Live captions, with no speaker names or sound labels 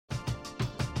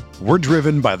We're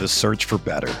driven by the search for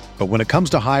better. But when it comes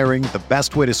to hiring, the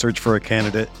best way to search for a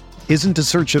candidate isn't to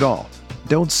search at all.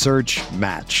 Don't search,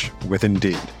 match with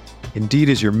Indeed. Indeed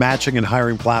is your matching and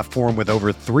hiring platform with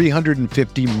over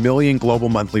 350 million global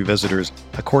monthly visitors,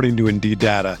 according to Indeed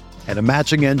data, and a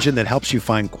matching engine that helps you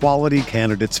find quality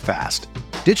candidates fast.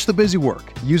 Ditch the busy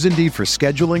work. Use Indeed for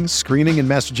scheduling, screening, and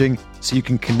messaging so you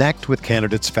can connect with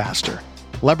candidates faster.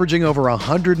 Leveraging over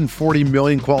 140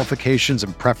 million qualifications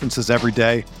and preferences every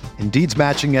day, Indeed's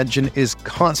matching engine is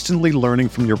constantly learning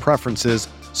from your preferences,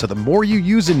 so the more you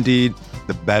use Indeed,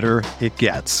 the better it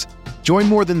gets. Join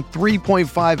more than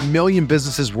 3.5 million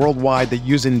businesses worldwide that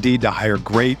use Indeed to hire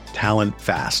great talent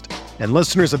fast. And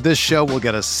listeners of this show will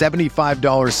get a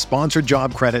 $75 sponsored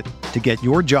job credit to get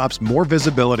your jobs more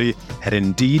visibility at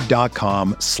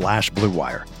Indeed.com/Blue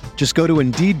Wire. Just go to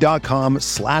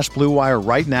Indeed.com/Blue Wire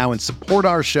right now and support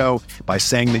our show by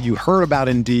saying that you heard about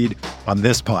Indeed on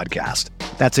this podcast.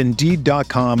 That's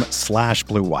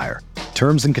Indeed.com/Blue Wire.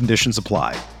 Terms and conditions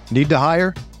apply. Need to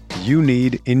hire? You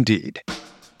need Indeed.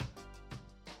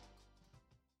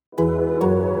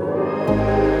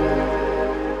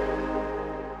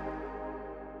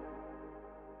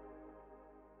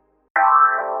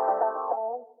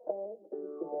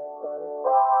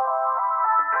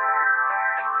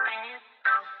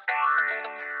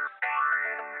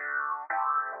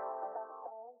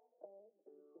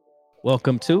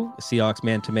 Welcome to the Seahawks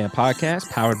Man to Man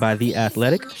podcast, powered by The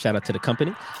Athletic. Shout out to the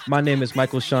company. My name is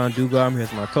Michael Sean Dugar. I'm here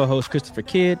with my co-host, Christopher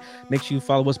Kidd. Make sure you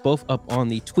follow us both up on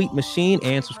the Tweet Machine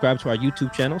and subscribe to our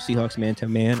YouTube channel, Seahawks Man to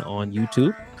Man on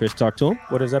YouTube. Chris, talk to him.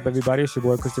 What is up, everybody? It's your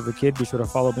boy, Christopher Kidd. Be sure to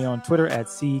follow me on Twitter at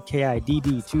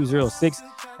CKIDD206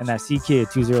 and that's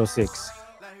CKid206.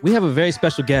 We have a very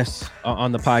special guest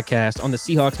on the podcast, on the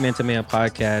Seahawks Man to Man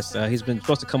podcast. He's been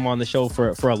supposed to come on the show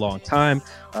for a long time.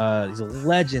 He's a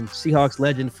legend, Seahawks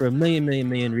legend for a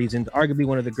million reasons. Arguably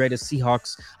one of the greatest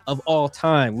Seahawks of all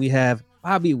time. We have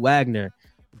Bobby Wagner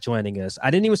joining us. I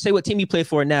didn't even say what team you play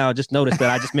for now. Just noticed that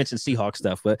I just mentioned Seahawks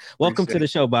stuff. But welcome to the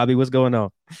show, Bobby. What's going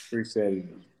on? Appreciate it.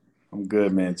 I'm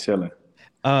good, man. Chilling.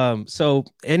 So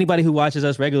anybody who watches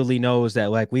us regularly knows that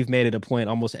like we've made it a point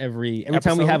almost every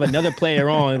time we have another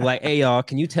player on, like, hey y'all,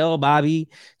 can you tell Bobby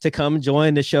to come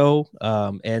join the show?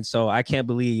 And so I can't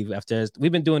believe after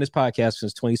we've been doing this podcast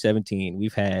since 2017.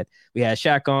 We had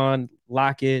Shaq on,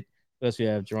 Lockett. Plus we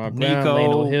have Jerron Brown,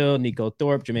 Lane O'Hill, Nico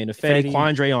Thorpe, Jermaine Ifedi,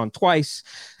 Quandre on twice.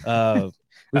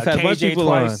 We've had a bunch of people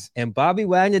twice. On, and Bobby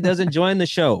Wagner doesn't join the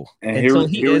show until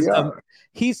he is.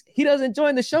 He doesn't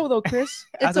join the show though, Chris,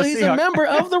 until he's a member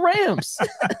of the Rams.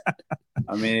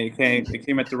 I mean, it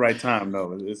came at the right time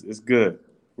though. It's good.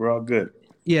 We're all good.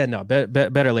 Yeah, no,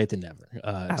 better late than never.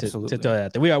 Absolutely. To throw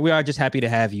that there. We are just happy to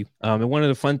have you. And one of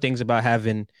the fun things about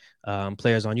having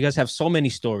players on, you guys have so many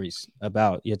stories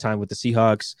about your time with the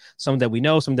Seahawks. Some that we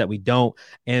know, some that we don't.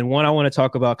 And one I want to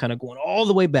talk about, kind of going all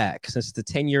the way back since it's the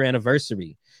 10-year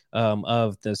anniversary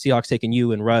of the Seahawks taking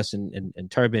you and Russ and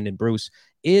Turbin and Bruce,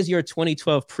 is your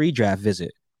 2012 pre-draft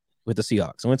visit with the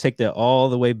Seahawks. I want to take that all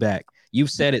the way back. You've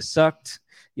said it sucked.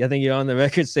 I think you're on the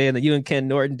record saying that you and Ken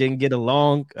Norton didn't get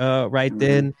along right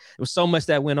then. There was so much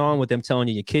that went on with them telling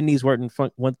you your kidneys weren't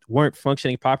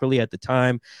functioning properly at the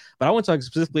time. But I want to talk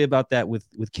specifically about that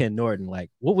with Ken Norton.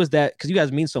 Like, what was that? Because you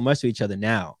guys mean so much to each other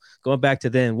now. Going back to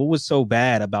then, what was so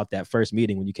bad about that first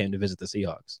meeting when you came to visit the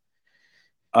Seahawks?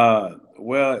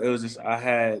 Well, it was just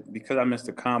because I missed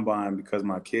the combine because of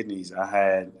my kidneys. I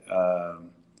had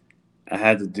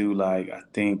to do like, I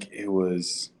think it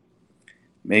was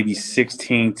maybe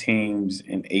 16 teams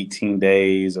in 18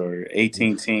 days or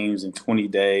 18 teams in 20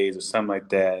 days or something like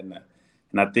that. And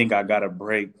I think I got a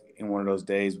break in one of those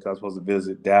days because I was supposed to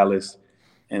visit Dallas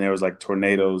and there was like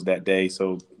tornadoes that day.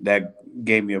 So that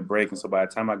gave me a break. And so by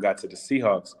the time I got to the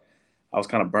Seahawks, I was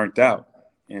kind of burnt out.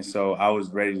 And so I was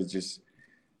ready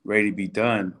to be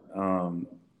done.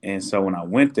 And so when I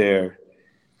went there,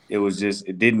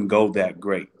 it didn't go that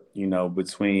great, you know,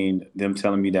 between them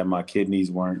telling me that my kidneys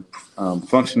weren't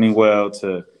functioning well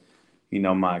to, you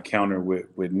know, my encounter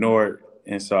with Nort.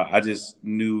 And so I just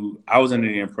knew I was under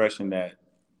the impression that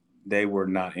they were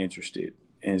not interested.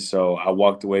 And so I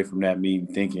walked away from that meeting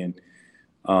thinking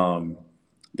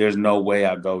there's no way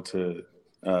I go to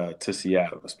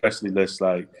Seattle, especially just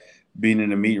like being in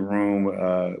the meeting room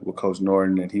with Coach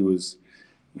Norton, and he was,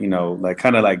 you know, like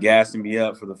kind of like gassing me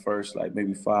up for the first like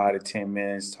maybe 5 to 10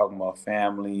 minutes, talking about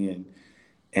family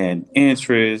and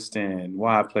interest and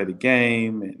why I play the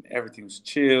game, and everything was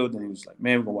chilled. And he was like,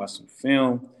 "Man, we're gonna watch some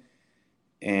film."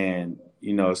 And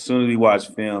you know, as soon as we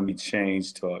watched film, he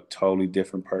changed to a totally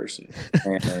different person.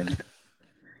 And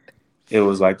it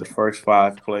was like the first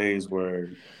 5 plays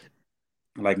were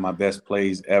like my best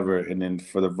plays ever. And then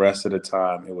for the rest of the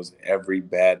time, it was every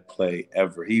bad play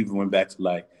ever. He even went back to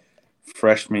like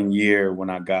freshman year when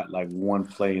I got like one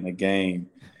play in a game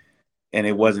and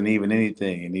it wasn't even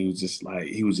anything. And he was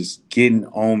just getting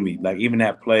on me. Like even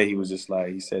that play, he was just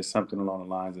like, he said something along the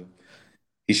lines of,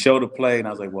 he showed a play and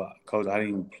I was like, well, coach, I didn't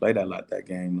even play that lot that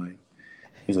game. Like,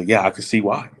 he's like, yeah, I could see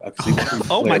why. I could see why.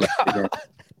 Oh my God.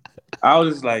 I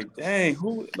was just like, dang,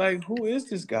 who is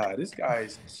this guy? This guy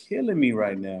is killing me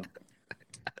right now.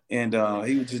 And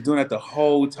he was just doing that the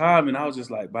whole time. And I was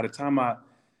just like, by the time I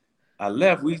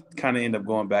left, we kind of ended up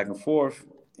going back and forth.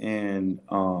 And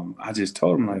I just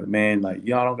told him, like, man, like,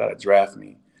 y'all don't got to draft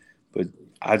me. But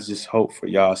I just hope for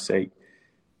y'all's sake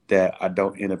that I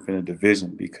don't end up in a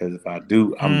division. Because if I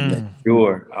do, I'm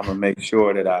going to make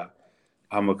sure that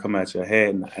I'm going to come at your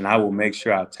head. And I will make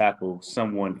sure I tackle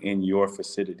someone in your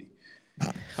facility.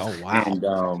 Oh wow!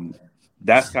 And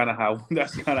that's kind of how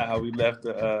we left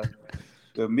the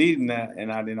meeting. Then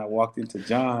I walked into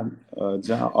John's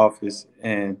office,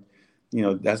 and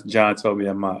that's John told me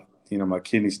that my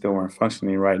kidneys still weren't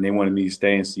functioning right, and they wanted me to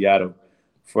stay in Seattle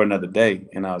for another day.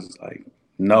 And I was just like,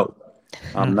 no,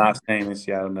 I'm not staying in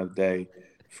Seattle another day.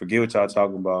 Forget what y'all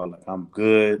talking about. Like, I'm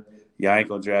good. Y'all ain't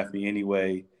gonna draft me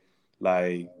anyway.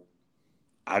 Like,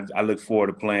 I look forward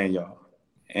to playing y'all.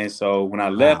 And so when I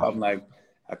left, I'm like,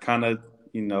 I kind of,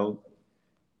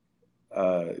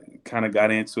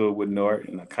 got into it with Nort,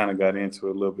 and I kind of got into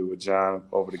it a little bit with John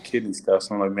over the kidney stuff.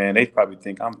 So I'm like, man, they probably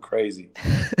think I'm crazy.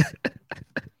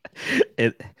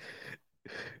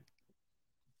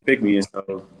 Pick me, and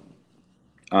so,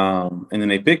 and then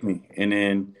they picked me, and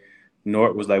then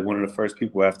Nort was like one of the first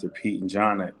people after Pete and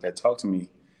John that talked to me,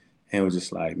 and was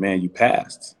just like, man, you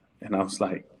passed, and I was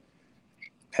like,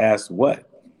 passed what?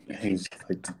 And he was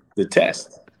like, the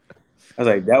test. I was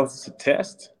like, that was a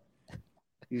test?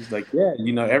 He was like, yeah,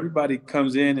 everybody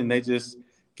comes in and they just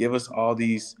give us all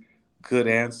these good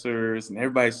answers and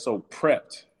everybody's so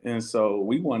prepped. And so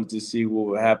we wanted to see what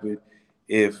would happen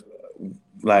if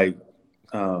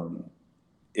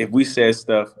we said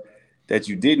stuff that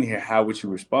you didn't hear, how would you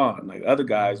respond? Like other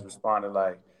guys responded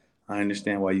like, I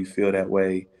understand why you feel that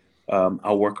way.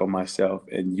 I'll work on myself.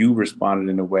 And you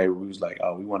responded in a way where we was like,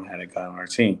 oh, we want to have that guy on our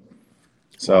team.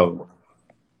 So,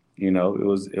 it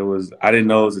was, I didn't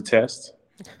know it was a test,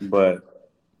 but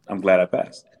I'm glad I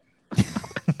passed.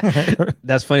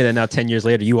 That's funny that now 10 years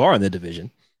later, you are in the division.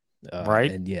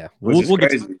 Right. And yeah, we'll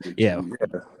get yeah.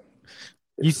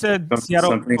 You said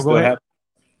Seattle. Still happen.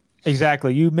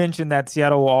 Exactly. You mentioned that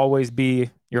Seattle will always be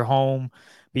your home.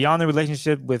 Beyond the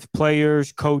relationship with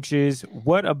players, coaches,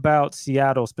 what about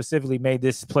Seattle specifically made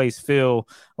this place feel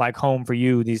like home for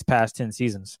you these past 10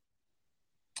 seasons?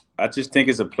 I just think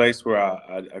it's a place where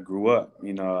I grew up.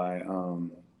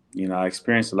 I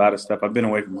experienced a lot of stuff. I've been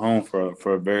away from home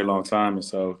for a very long time. And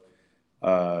so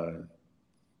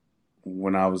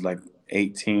when I was like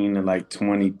 18 and like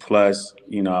 20 plus,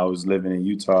 I was living in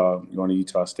Utah, going to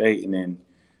Utah State. And then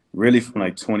really from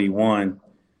like 21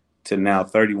 to now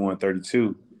 31,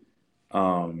 32,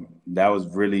 that was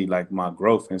really like my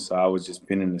growth. And so I was just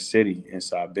been in the city. And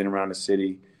so I've been around the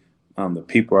city. The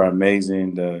people are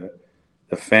amazing.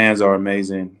 The fans are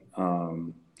amazing.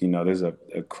 There's a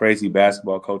crazy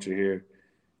basketball culture here,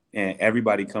 and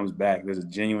everybody comes back. There's a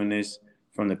genuineness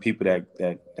from the people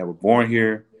that were born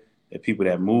here, the people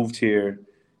that moved here.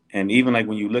 And even like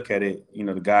when you look at it,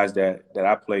 the guys that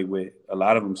I played with, a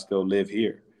lot of them still live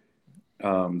here.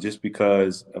 Just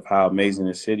because of how amazing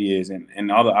the city is and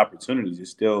all the opportunities.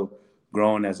 It's still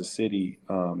growing as a city,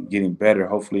 getting better.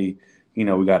 Hopefully, we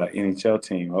got an NHL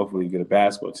team. Hopefully we get a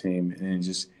basketball team. And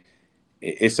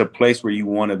it's a place where you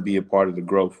want to be a part of the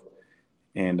growth.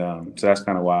 And so that's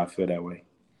kind of why I feel that way.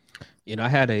 I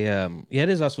had it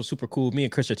is also super cool. Me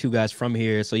and Chris are two guys from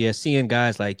here. So yeah, seeing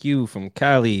guys like you from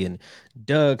Cali and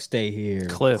Doug stay here,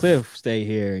 Cliff stay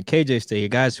here, and KJ stay here,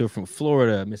 guys who are from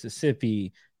Florida,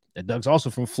 Mississippi. Doug's also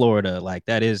from Florida. Like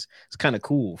it's kind of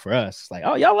cool for us. Like,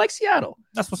 oh, y'all like Seattle.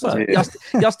 That's what's up. Yeah.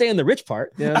 Y'all stay in the rich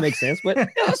part. Yeah, that makes sense. But yeah,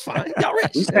 that's fine. Y'all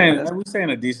rich. We stay in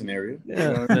a decent area.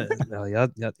 Yeah. No, y'all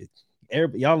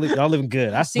living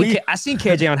good. I seen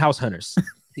KJ on House Hunters.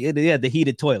 He had the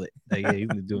heated toilet. Like, yeah, he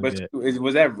was doing good.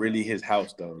 Was that really his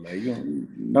house though? Like,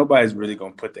 nobody's really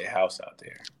gonna put their house out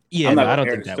there. Yeah, I don't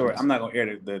think that was. I'm not gonna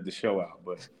air the show out,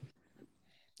 but.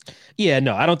 Yeah,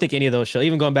 no, I don't think any of those shows,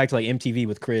 even going back to like MTV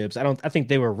with Cribs, I think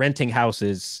they were renting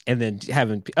houses and then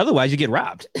otherwise you get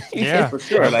robbed. Yeah, for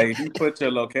sure. Like if you put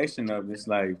your location up, it's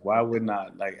like, why would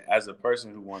not, like as a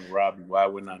person who wants to rob you, why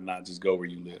would not just go where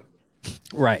you live?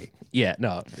 Right. Yeah,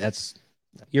 no,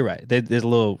 you're right. There's a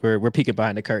little, we're peeking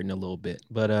behind the curtain a little bit,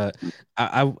 but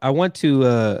I want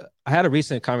to I had a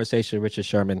recent conversation with Richard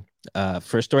Sherman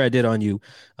for a story I did on you.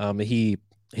 He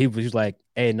was like,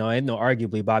 "Hey, no, ain't no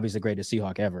arguably Bobby's the greatest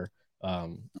Seahawk ever."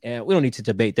 And we don't need to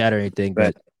debate that or anything,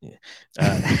 but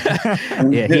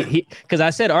yeah, he because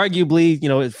I said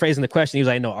arguably, phrasing the question, he was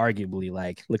like, "No, arguably,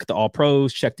 like look at the All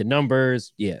Pros, check the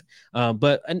numbers, yeah."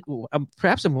 But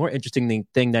perhaps a more interesting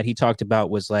thing that he talked about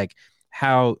was like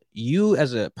how you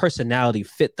as a personality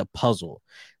fit the puzzle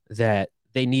that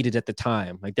they needed at the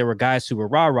time. Like there were guys who were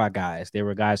rah-rah guys. There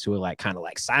were guys who were like kind of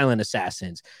like silent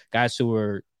assassins, guys who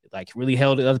were like really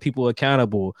held other people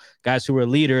accountable, guys who were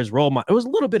leaders, role models. It was a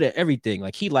little bit of everything.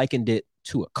 Like he likened it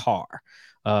to a car.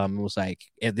 It was like,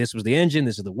 if this was the engine,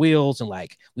 this is the wheels. And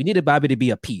like, we needed Bobby to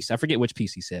be a piece. I forget which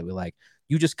piece he said, but like,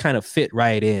 you just kind of fit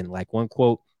right in. Like one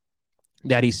quote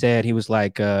that he said, he was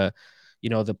like, the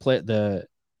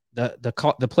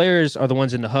players are the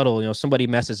ones in the huddle. Somebody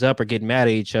messes up or getting mad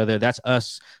at each other. That's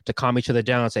us to calm each other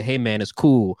down and say, hey man, it's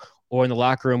cool. Or in the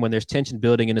locker room when there's tension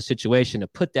building in a situation, to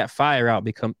put that fire out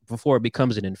before it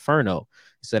becomes an inferno.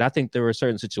 He said, I think there were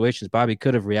certain situations Bobby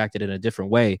could have reacted in a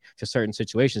different way to certain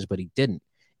situations, but he didn't.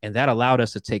 And that allowed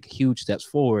us to take huge steps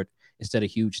forward instead of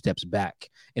huge steps back.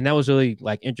 And that was really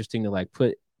like interesting to like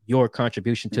put your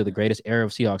contribution to the greatest era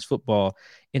of Seahawks football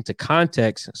into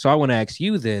context. So I want to ask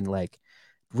you then, like,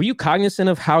 were you cognizant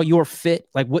of how you're fit,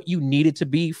 like what you needed to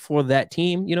be for that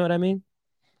team? You know what I mean?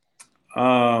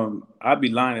 I'd be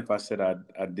lying if I said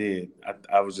I did.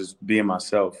 I was just being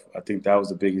myself. I think that was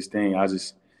the biggest thing.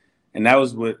 And that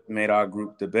was what made our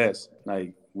group the best.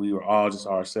 Like we were all just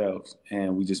ourselves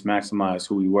and we just maximized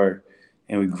who we were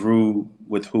and we grew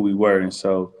with who we were. And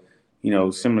so,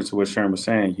 similar to what Sherman was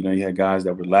saying, you had guys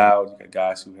that were loud, you had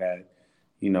guys who had,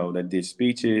 that did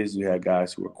speeches, you had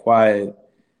guys who were quiet.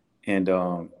 And,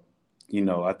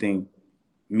 I think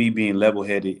me being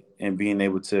level-headed and being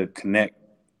able to connect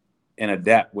and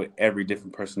adapt with every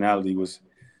different personality was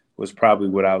probably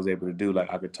what I was able to do.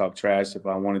 Like I could talk trash if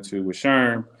I wanted to with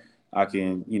Sherm. I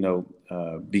can,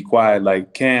 be quiet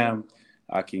like Cam.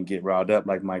 I can get riled up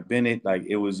like Mike Bennett. Like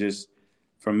it was just,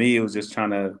 for me, it was just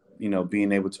trying to,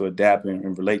 being able to adapt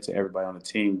and relate to everybody on the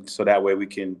team. So that way we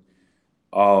can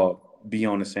all be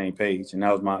on the same page. And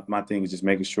that was my thing, is just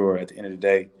making sure at the end of the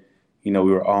day, we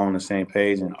were all on the same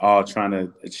page and all trying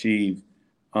to achieve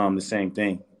the same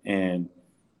thing. And,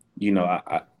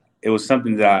 it was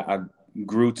something that I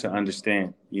grew to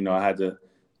understand.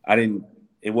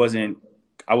 I wasn't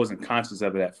conscious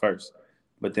of it at first,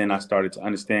 but then I started to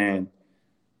understand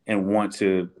and want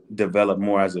to develop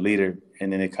more as a leader.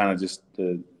 And then it kind of just,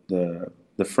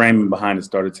 the framing behind it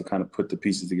started to kind of put the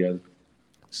pieces together.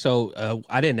 So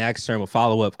I didn't ask Sherm a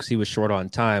follow-up because he was short on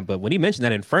time, but when he mentioned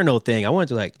that Inferno thing, I wanted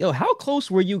to like, how close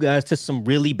were you guys to some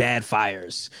really bad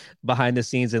fires behind the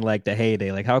scenes in like the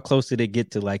heyday? Like how close did it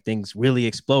get to like things really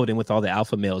exploding with all the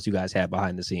alpha males you guys had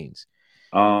behind the scenes?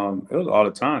 It was all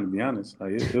the time, to be honest.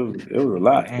 Like it was a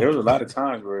lot. There was a lot of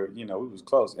times where, we was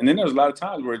close. And then there was a lot of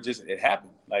times where it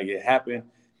happened. Like it happened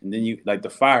and then the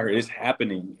fire is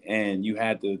happening and you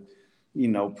had to,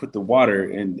 put the water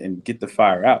and get the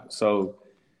fire out. So,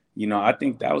 I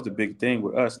think that was the big thing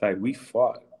with us. Like we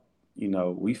fought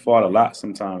a lot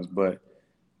sometimes, but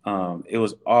it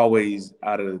was always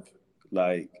out of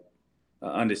like an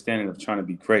understanding of trying to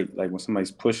be great. Like when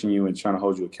somebody's pushing you and trying to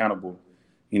hold you accountable,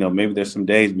 maybe there's some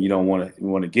days when you don't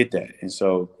want to get that. And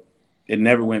so it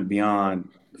never went beyond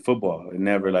football. It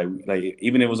never like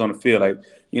even if it was on the field, like,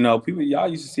 people y'all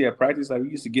used to see at practice, like we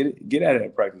used to get at it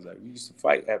at practice. Like we used to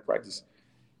fight at practice.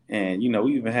 And,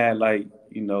 we even had like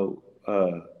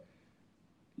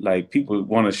people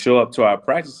want to show up to our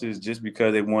practices just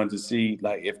because they wanted to see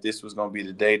like if this was going to be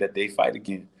the day that they fight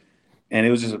again. And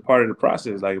it was just a part of the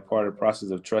process, like a part of the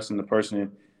process of trusting the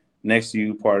person next to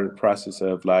you, part of the process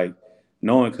of like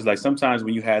knowing, because like sometimes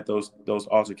when you had those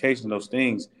altercations, those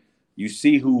things, you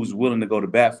see who's willing to go to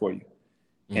bat for you.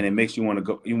 And it makes you want to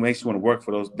go, it makes you want to work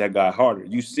for that guy harder.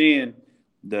 You seeing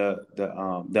the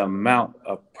amount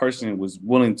a person was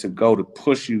willing to go to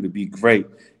push you to be great,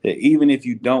 that even if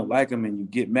you don't like them and you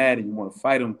get mad and you want to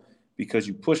fight them because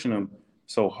you're pushing them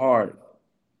so hard,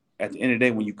 at the end of the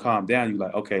day, when you calm down, you're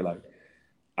like, okay, like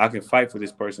I can fight for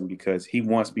this person because he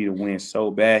wants me to win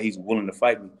so bad. He's willing to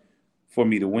fight me for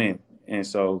me to win. And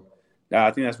so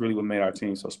I think that's really what made our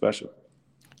team so special.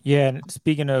 Yeah. And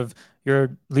speaking of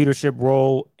your leadership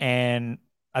role, and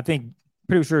I think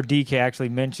pretty sure DK actually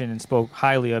mentioned and spoke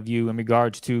highly of you in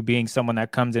regards to being someone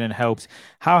that comes in and helps.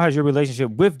 How has your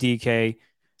relationship with DK,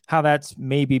 how that's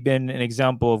maybe been an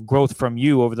example of growth from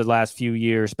you over the last few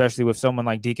years, especially with someone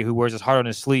like DK who wears his heart on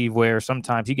his sleeve, where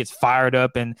sometimes he gets fired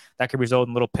up and that could result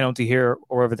in a little penalty here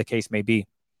or whatever the case may be?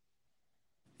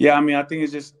 Yeah, I mean, I think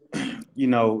it's just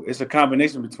it's a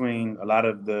combination between a lot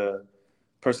of the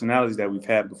personalities that we've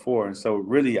had before. And so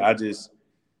really, I just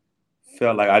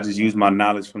felt like I just used my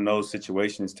knowledge from those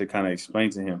situations to kind of explain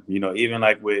to him, even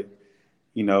like with,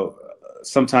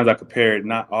 sometimes I compare it,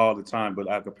 not all the time, but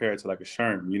I compare it to like a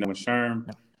Sherm.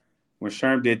 When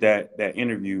Sherm did that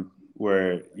interview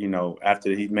where,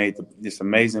 after he made this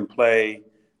amazing play,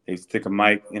 they stick a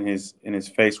mic in his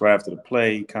face right after the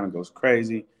play, he kind of goes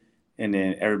crazy. And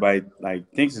then everybody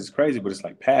like thinks it's crazy, but it's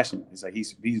like passion. It's like he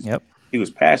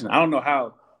was passionate. I don't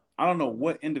know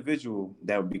what individual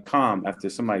that would be calm after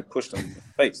somebody pushed him in the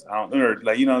face. I don't know,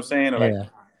 like, you know what I'm saying? Or like,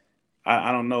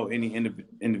 I don't know any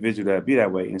individual that would be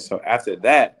that way. And so after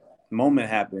that moment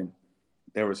happened,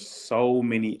 there were so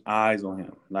many eyes on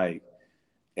him. Like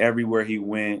everywhere he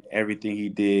went, everything he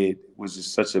did was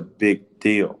just such a big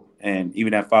deal. And even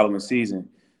that following season,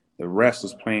 the refs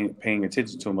was paying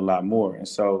attention to him a lot more. And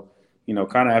so,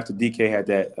 kind of after DK had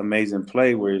that amazing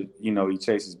play where, he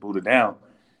chases Buddha down,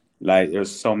 like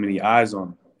there's so many eyes on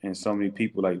him and so many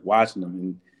people like watching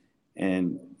him.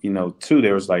 And too,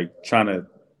 there was like trying to,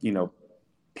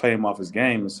 play him off his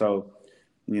game. And so,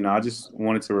 I just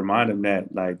wanted to remind him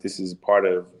that like this is part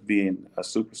of being a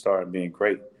superstar and being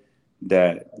great,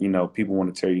 that, people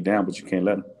want to tear you down, but you can't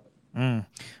let them.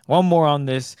 One more on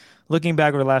this. Looking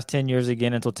back over the last 10 years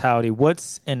again in totality,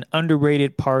 what's an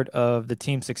underrated part of the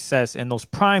team's success in those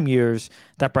prime years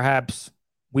that perhaps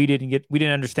we didn't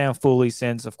understand fully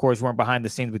since, of course, we weren't behind the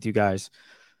scenes with you guys?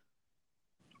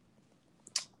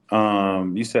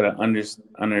 You said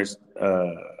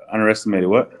underestimated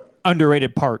what?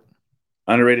 Underrated part.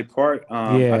 Underrated part? Yeah.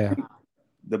 I think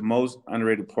the most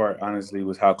underrated part, honestly,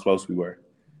 was how close we were.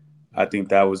 I think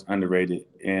that was underrated.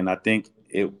 And I think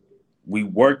we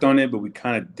worked on it, but we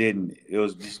kind of didn't. It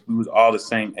was just, we was all the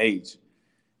same age.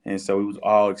 And so we was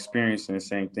all experiencing the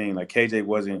same thing. Like KJ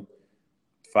wasn't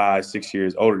 5-6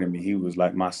 years older than me. He was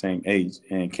like my same age.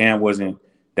 And Cam wasn't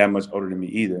that much older than me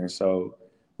either. And so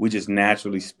we just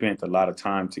naturally spent a lot of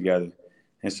time together.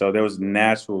 And so there was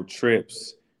natural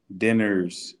trips,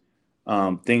 dinners,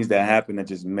 things that happened that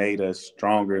just made us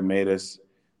stronger, made us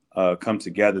come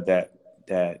together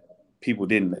that people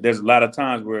didn't. There's a lot of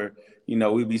times where,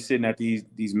 we'd be sitting at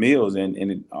these meals and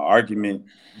an argument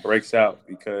breaks out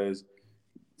because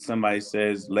somebody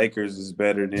says Lakers is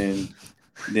better than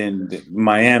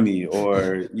Miami,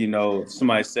 or,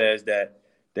 somebody says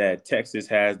that Texas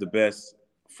has the best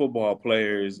football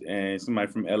players and somebody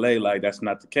from LA, like that's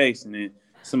not the case. And then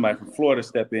somebody from Florida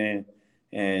step in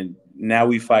and now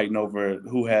we fighting over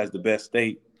who has the best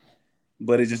state.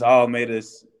 But it just all made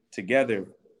us together.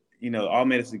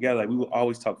 Like we would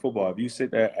always talk football. If you sit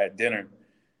there at dinner,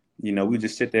 we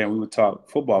just sit there and we would talk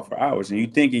football for hours. And you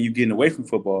thinking you're getting away from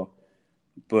football,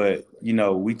 but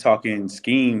we talking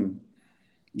scheme,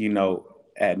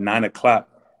 at 9:00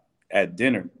 at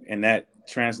dinner, and that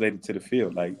translated to the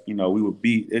field. Like we would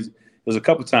be. It was a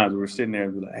couple times we were sitting there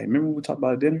and be like, "Hey, remember when we talked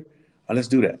about at dinner? Oh, let's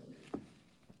do that."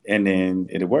 And then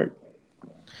it worked.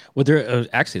 Well,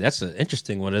 actually, that's an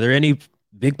interesting one. Are there any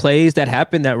big plays that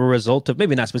happened that were a result of,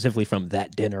 maybe not specifically from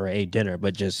that dinner or a dinner,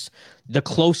 but just the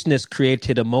closeness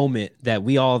created a moment that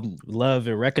we all love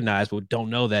and recognize, but don't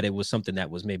know that it was something that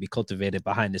was maybe cultivated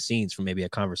behind the scenes from maybe a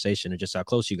conversation or just how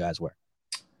close you guys were?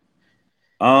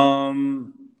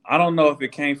 I don't know if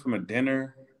it came from a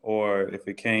dinner or if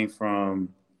it came from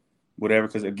whatever,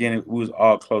 because again, we was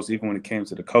all close, even when it came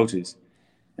to the coaches.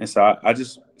 And so I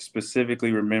just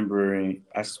specifically remember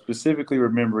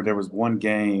there was one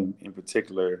game in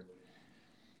particular.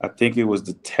 I think it was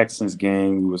the Texans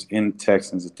game. We was in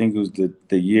Texans. I think it was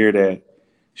the year that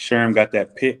Sherm got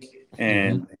that pick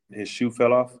and his shoe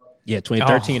fell off. Yeah,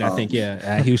 2013, I think. Yeah,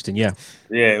 at Houston. Yeah.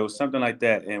 Yeah, it was something like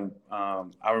that. And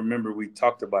I remember we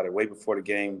talked about it way before the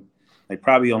game, like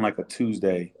probably on like a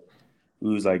Tuesday.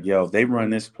 We was like, yo, if they run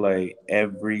this play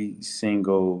every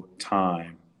single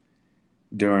time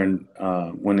during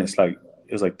when it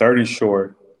was like third and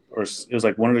short, or it was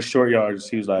like one of the short yards.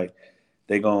 He was like,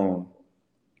 they're gonna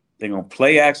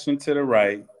play action to the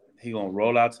right. He gonna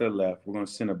roll out to the left. We're gonna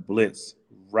send a blitz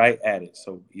right at it.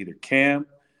 So either Cam,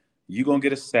 you're gonna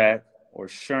get a sack, or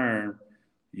Sherm,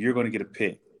 you're gonna get a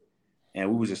pick. And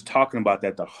we was just talking about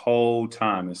that the whole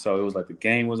time. And so it was like the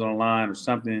game was on the line or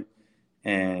something,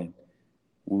 and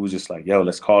we was just like, yo,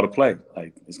 let's call the play.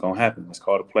 Like, it's going to happen. Let's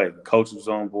call the play. The coach was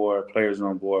on board. Players were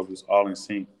on board. We was all in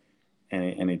sync.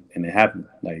 And it happened,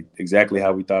 like exactly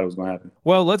how we thought it was going to happen.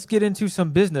 Well, let's get into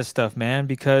some business stuff, man,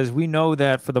 because we know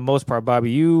that for the most part,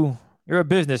 Bobby, you're a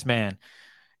businessman.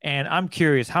 And I'm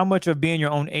curious, how much of being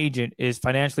your own agent is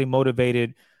financially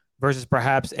motivated versus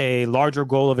perhaps a larger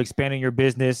goal of expanding your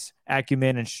business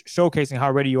acumen and showcasing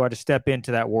how ready you are to step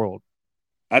into that world?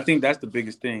 I think that's the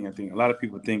biggest thing. I think a lot of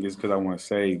people think it's because I want to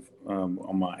save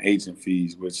on my agent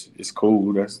fees, which is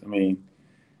cool.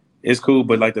 It's cool,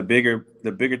 but like the bigger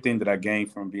thing that I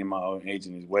gained from being my own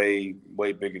agent is way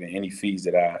bigger than any fees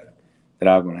that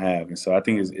I'm gonna have. And so I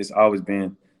think it's always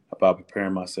been about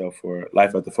preparing myself for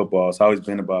life after football. It's always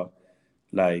been about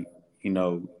like,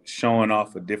 showing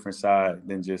off a different side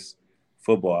than just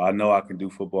football. I know I can do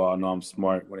football. I know I'm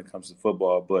smart when it comes to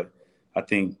football, but I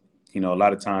think, a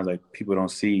lot of times like people don't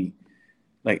see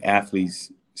like athletes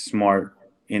smart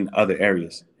in other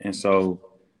areas. And so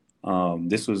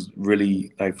this was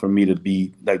really like for me to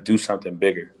be like do something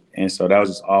bigger. And so that was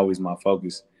just always my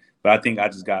focus. But I think I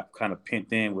just got kind of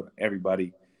pent in with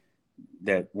everybody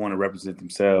that want to represent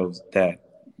themselves that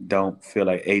don't feel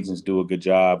like agents do a good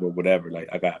job or whatever. Like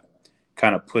I got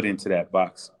kind of put into that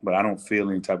box, but I don't feel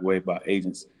any type of way about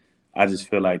agents. I just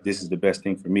feel like this is the best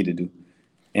thing for me to do.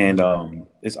 And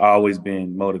it's always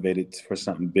been motivated for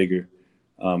something bigger.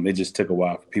 It just took a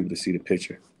while for people to see the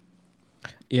picture.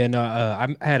 Yeah, no,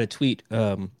 I had a tweet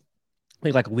I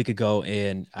think like a week ago,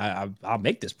 and I'll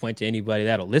make this point to anybody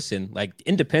that'll listen, like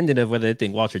independent of whether they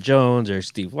think Walter Jones or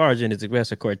Steve Largent is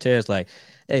Aggressor Cortez, like,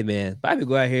 hey man, Bobby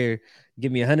go out here,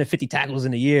 give me 150 tackles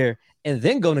in a year, and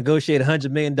then go negotiate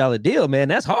 $100 million deal, man.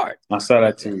 That's hard. I saw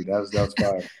that too. That was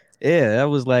fire. Yeah, that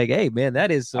was like, hey man,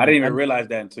 that is. I didn't even realize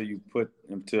that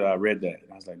until I read that.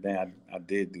 I was like, damn, I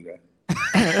did do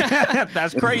that.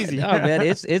 That's crazy. No, man,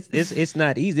 it's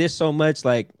not easy. There's so much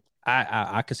like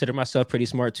I consider myself pretty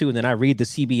smart too, and then I read the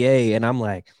CBA and I'm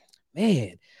like,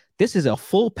 man, this is a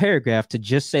full paragraph to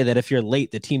just say that if you're late,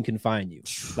 the team can fine you.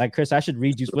 Like, Chris, I should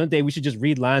read you one day. We should just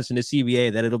read lines from the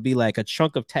CBA that it'll be like a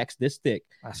chunk of text this thick.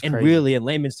 That's and crazy. Really, in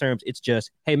layman's terms, it's just,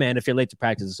 hey man, if you're late to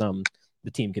practice or something, the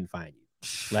team can fine you.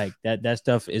 Like that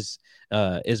stuff is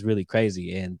really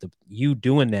crazy, and you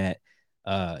doing that.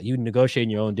 You negotiating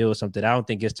your own deal with something I don't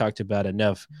think gets talked about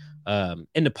enough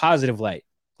in the positive light.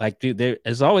 Like, dude,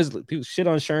 there's always people shit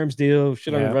on Sherm's deal,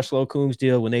 shit on Russell Okung's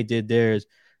deal when they did theirs,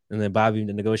 and then Bobby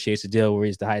negotiates a deal where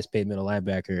he's the highest paid middle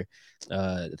linebacker.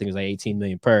 I think it was like $18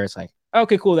 million per. It's like,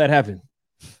 okay, cool, that happened.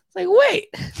 It's like, wait,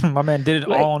 my man did it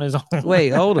all on his own. Wait,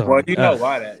 hold on. Well, you know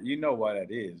why that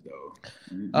is though.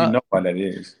 You know why that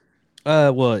is.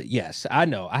 Well, yes, I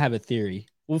know. I have a theory.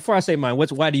 Well, before I say mine,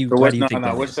 why do you think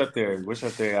that? What's up there? What's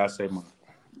up there? I say mine.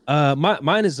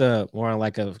 Mine is more on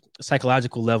like a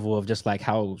psychological level of just like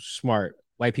how smart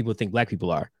white people think black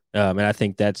people are. And I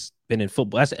think that's been in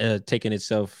football.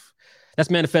 That's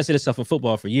manifested itself in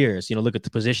football for years. Look at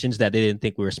the positions that they didn't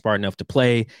think we were smart enough to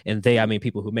play. And I mean,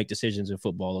 people who make decisions in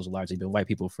football, those have largely been white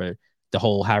people for the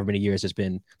whole however many years it's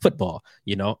been football.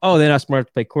 Oh, they're not smart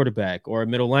to play quarterback or a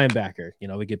middle linebacker.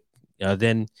 We get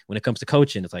then when it comes to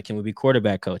coaching, it's like, can we be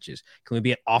quarterback coaches? Can we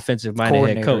be an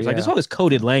offensive-minded head coach? Like, there's all this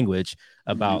coded language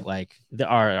about like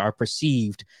our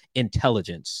perceived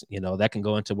intelligence, that can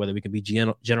go into whether we can be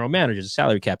general managers,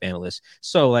 salary cap analysts.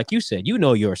 So like you said,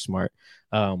 you're smart.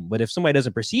 But if somebody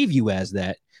doesn't perceive you as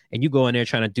that, and you go in there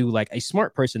trying to do like a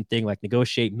smart person thing, like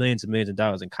negotiate millions and millions of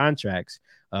dollars in contracts,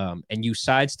 and you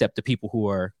sidestep the people who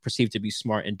are perceived to be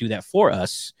smart and do that for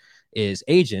us, is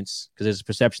agents, because there's a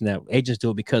perception that agents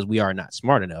do it because we are not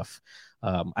smart enough.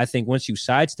 I think once you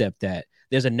sidestep that,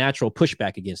 there's a natural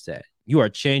pushback against that. You are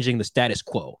changing the status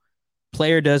quo.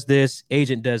 Player does this,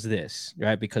 agent does this,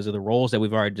 right? Because of the roles that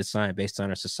we've already designed based on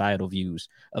our societal views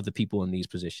of the people in these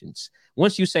positions.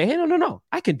 Once you say, hey, no,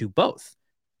 I can do both.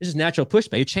 This is natural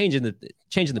pushback. You're changing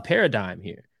the paradigm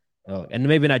here. And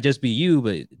maybe not just be you,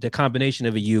 but the combination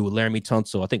of you, Laramie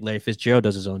Tunsil. I think Larry Fitzgerald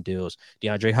does his own deals.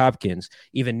 DeAndre Hopkins,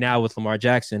 even now with Lamar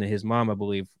Jackson and his mom, I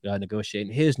believe,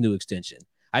 negotiating his new extension.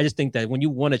 I just think that when you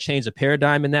want to change the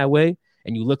paradigm in that way,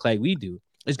 and you look like we do,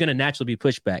 it's going to naturally be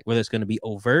pushback, whether it's going to be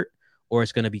overt or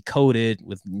it's going to be coded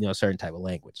with a certain type of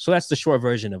language. So that's the short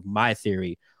version of my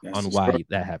theory on why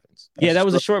that happens. That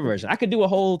was a short version. I could do a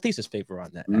whole thesis paper on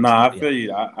that. I feel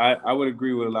you. I would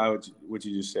agree with a lot of what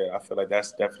you just said. I feel like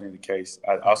that's definitely the case.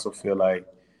 I also feel like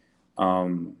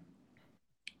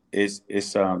it's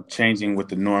changing what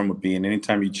the norm would be. And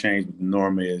anytime you change what the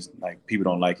norm is, like, people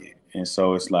don't like it. And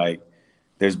so it's like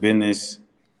there's been this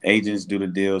agents do the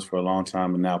deals for a long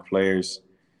time, and now players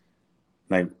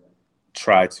like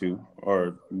try to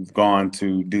or gone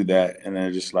to do that, and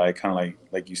they're just like kind of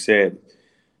like you said,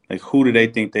 like, who do they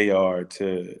think they are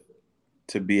to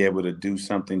be able to do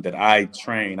something that I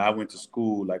trained, I went to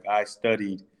school, like I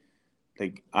studied,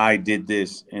 like I did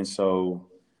this, and so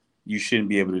you shouldn't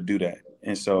be able to do that.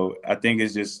 And so I think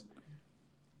it's just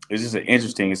an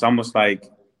interesting. It's almost like,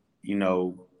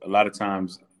 a lot of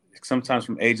times, sometimes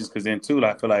from agents, because then too,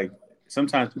 I feel like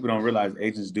sometimes people don't realize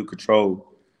agents do control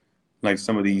like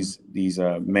some of these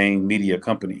main media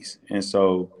companies. And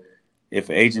so if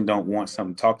an agent don't want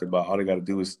something talked about, all they got to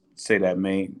do is say that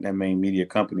main media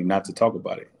company not to talk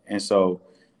about it. And so,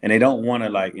 and they don't want to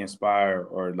like inspire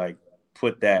or like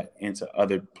put that into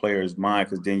other players' mind,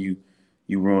 because then you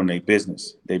ruin their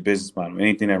business model.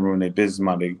 Anything that ruin their business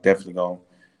model, they definitely gonna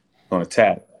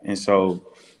attack. And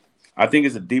so I think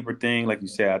it's a deeper thing, like you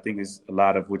said. I think it's a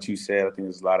lot of what you said. I think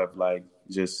it's a lot of like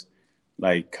just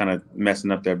like kind of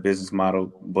messing up their business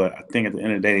model. But I think at the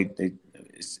end of the day,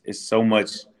 it's so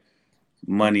much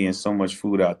money and so much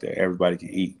food out there everybody can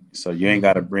eat. So you ain't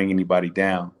got to bring anybody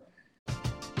down.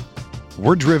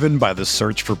 We're driven by the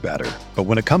search for better. But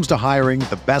when it comes to hiring,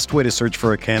 the best way to search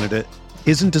for a candidate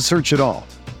isn't to search at all.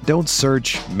 Don't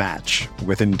search, match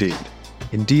with Indeed.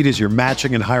 Indeed is your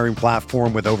matching and hiring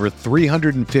platform with over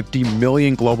 350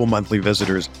 million global monthly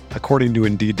visitors, according to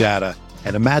Indeed data,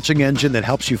 and a matching engine that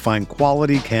helps you find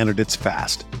quality candidates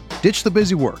fast. Ditch the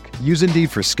busy work. Use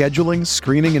Indeed for scheduling,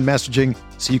 screening, and messaging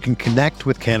so you can connect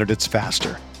with candidates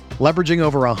faster. Leveraging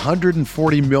over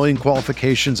 140 million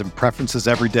qualifications and preferences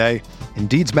every day,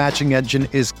 Indeed's matching engine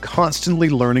is constantly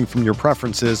learning from your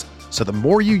preferences, so the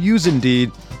more you use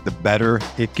Indeed, the better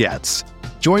it gets.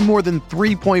 Join more than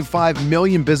 3.5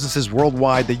 million businesses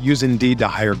worldwide that use Indeed to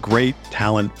hire great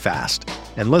talent fast.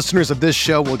 And listeners of this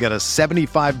show will get a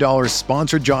 $75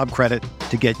 sponsored job credit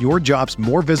to get your jobs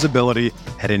more visibility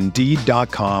at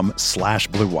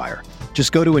Indeed.com/Blue Wire.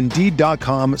 Just go to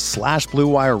Indeed.com/Blue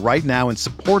Wire right now and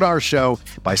support our show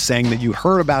by saying that you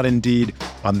heard about Indeed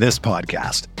on this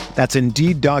podcast. That's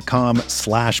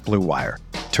Indeed.com/Blue Wire.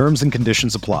 Terms and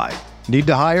conditions apply. Need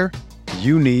to hire?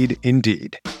 You need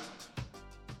Indeed.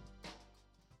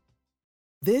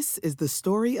 This is the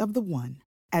story of the one.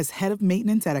 As head of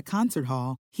maintenance at a concert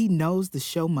hall, he knows the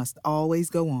show must always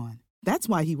go on. That's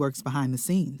why he works behind the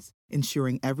scenes,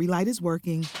 ensuring every light is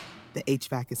working, the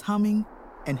HVAC is humming,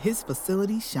 and his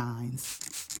facility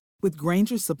shines. With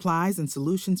Grainger's supplies and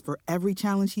solutions for every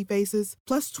challenge he faces,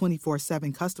 plus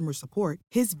 24/7 customer support,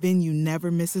 his venue never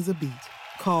misses a beat.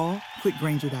 Call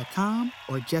quickgrainger.com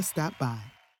or just stop by.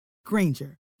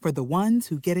 Grainger, for the ones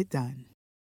who get it done.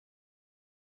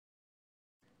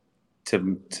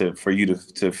 For you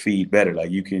to feed better,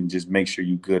 like you can just make sure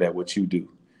you're good at what you do,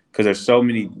 because there's so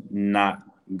many not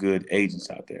good agents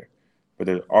out there, but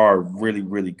there are really,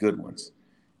 really good ones.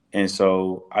 And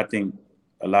so I think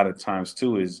a lot of times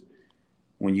too is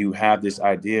when you have this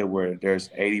idea where there's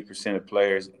 80% of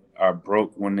players are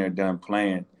broke when they're done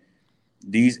playing,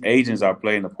 these agents are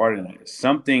playing a part in that.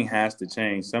 Something has to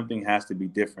change. Something has to be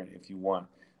different if you want.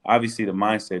 Obviously the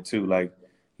mindset too, like,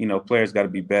 you know, players got to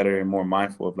be better and more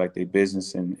mindful of like their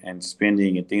business and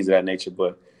spending and things of that nature.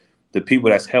 But the people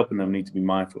that's helping them need to be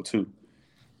mindful too.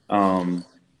 So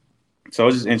it's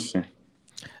just interesting.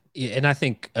 Yeah, and I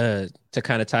think to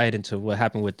kind of tie it into what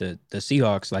happened with the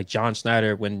Seahawks, like John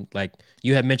Schneider, when like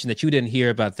you had mentioned that you didn't hear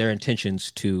about their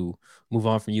intentions to move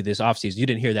on from you this offseason, you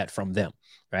didn't hear that from them,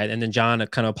 right? And then John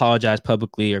kind of apologized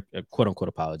publicly, or quote unquote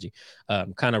apology,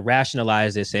 kind of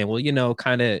rationalized it, saying, well, you know,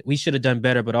 kind of we should have done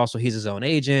better, but also he's his own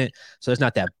agent, so it's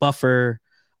not that buffer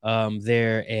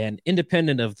there. And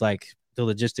independent of like the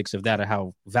logistics of that or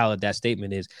how valid that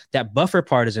statement is, that buffer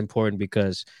part is important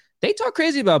because they talk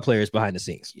crazy about players behind the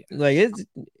scenes. Like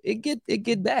it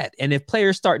get bad. And if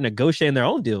players start negotiating their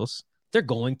own deals, they're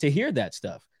going to hear that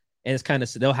stuff. And it's kind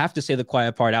of, they'll have to say the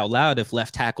quiet part out loud if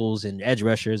left tackles and edge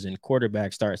rushers and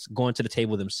quarterbacks starts going to the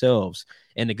table themselves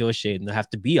and negotiating. They'll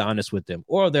have to be honest with them,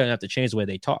 or they're going to have to change the way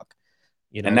they talk.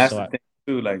 You know, and that's the thing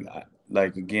too.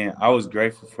 Like again, I was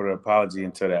grateful for the apology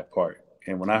until that part.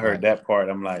 And when I heard that part,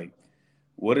 I'm like,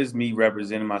 what does me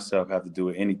representing myself have to do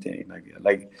with anything?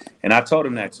 Like, and I told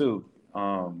him that too.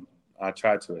 I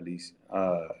tried to at least.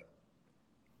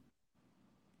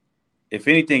 If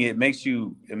anything, it makes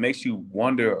you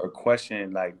wonder or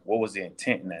question like what was the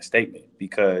intent in that statement,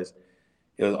 because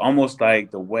it was almost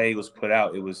like the way it was put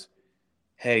out. It was,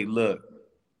 hey, look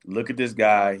at this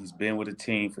guy. He's been with the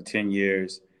team for 10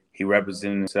 years. He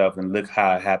represented himself, and look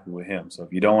how it happened with him. So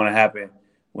if you don't want to happen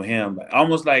with him,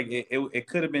 almost like it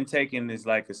could have been taken as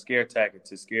like a scare tactic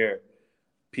to scare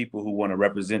people who want to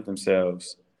represent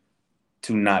themselves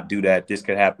to not do that. This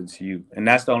could happen to you. And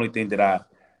that's the only thing that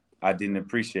I didn't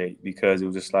appreciate, because it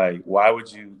was just like, why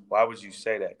would you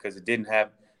say that? Because it didn't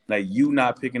have, like, you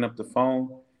not picking up the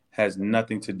phone has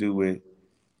nothing to do with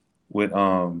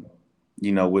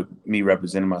you know, with me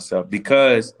representing myself.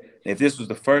 Because if this was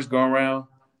the first go around,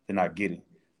 then I get it.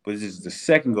 But this is the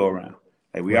second go around.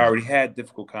 Like, we already had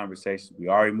difficult conversations. We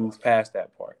already moved past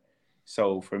that part.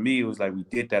 So for me, it was like we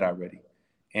did that already.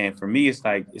 And for me, it's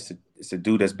like it's a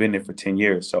dude that's been there for 10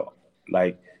 years. So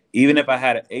like Even if I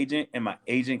had an agent and my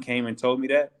agent came and told me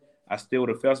that, I still would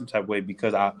have felt some type of way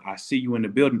because I see you in the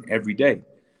building every day.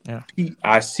 Yeah.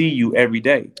 I see you every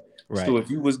day. Right. So if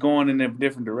you was going in a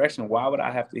different direction, why would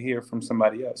I have to hear from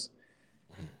somebody else?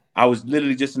 I was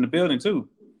literally just in the building too.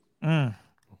 Mm.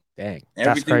 Dang.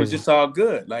 Everything was just all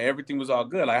good. Like everything was all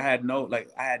good. Like I had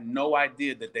no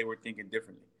idea that they were thinking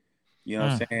differently. You know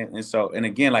what I'm saying? And so, and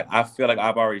again, like I feel like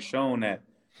I've already shown that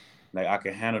like I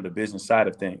can handle the business side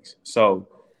of things. So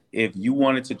if you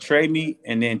wanted to trade me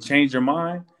and then change your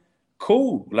mind,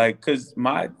 cool. Like, cause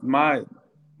my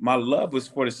love was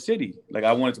for the city. Like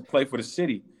I wanted to play for the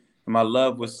city. And my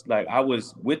love was like I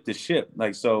was with the ship.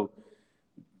 Like so,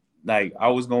 like I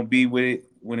was gonna be with it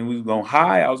when we was going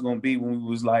high. I was gonna be when we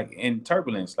was like in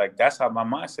turbulence. Like that's how my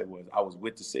mindset was. I was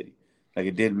with the city. Like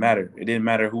it didn't matter. It didn't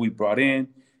matter who we brought in.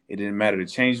 It didn't matter the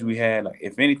changes we had. Like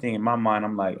if anything in my mind,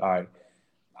 I'm like, all right,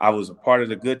 I was a part of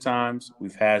the good times.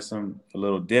 We've had a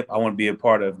little dip. I want to be a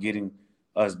part of getting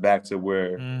us back to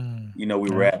where, we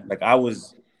were at. Like I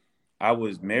was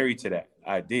married to that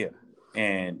idea.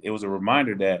 And it was a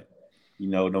reminder that,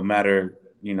 no matter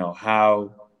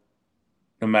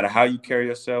how you carry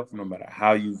yourself, no matter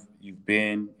how you've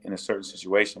been in a certain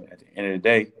situation, at the end of the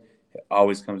day, it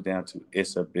always comes down to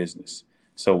it's a business.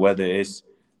 So whether it's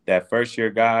that first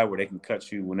year guy where they can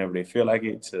cut you whenever they feel like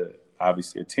it, to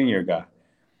obviously a 10-year guy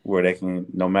where they can,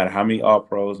 no matter how many All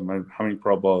Pros, no matter how many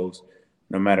Pro Bowls,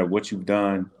 no matter what you've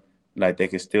done, like they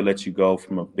can still let you go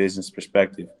from a business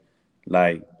perspective.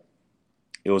 Like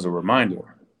it was a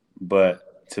reminder.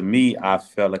 But to me, I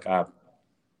felt like I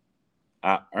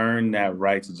earned that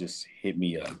right to just hit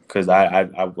me up because I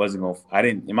wasn't going to, I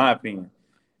didn't, in my opinion,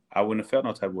 I wouldn't have felt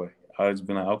no type of way. I would have just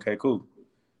been like, okay, cool.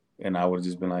 And I would have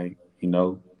just been like,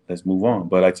 let's move on.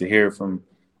 But like to hear from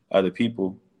other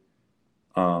people,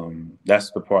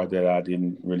 that's the part that I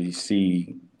didn't really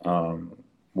see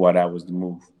why that was the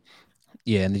move.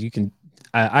 Yeah, and you can,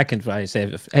 I can probably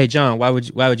say, hey John, why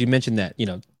would you mention that?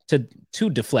 To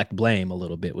deflect blame a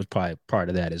little bit was probably part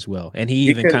of that as well. And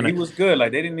he was good.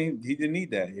 Like he didn't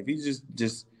need that. If he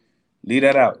just leave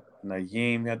that out, like he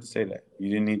ain't even have to say that.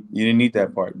 You didn't need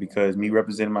that part because me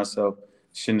representing myself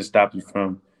shouldn't have stopped you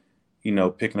from,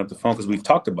 picking up the phone because we've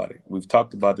talked about it. We've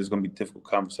talked about there's going to be difficult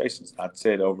conversations. I've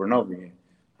said it over and over again.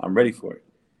 I'm ready for it.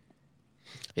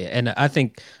 Yeah, and I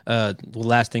think the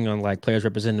last thing on like players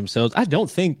representing themselves, I don't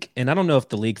think, and I don't know if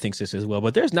the league thinks this as well,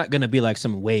 but there's not going to be like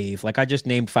some wave. Like I just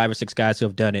named 5 or 6 guys who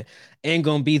have done it. Ain't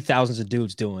going to be thousands of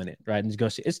dudes doing it, right? And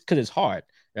it's because it's hard,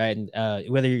 right? And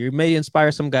whether you may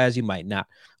inspire some guys, you might not.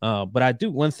 But I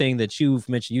do, one thing that you've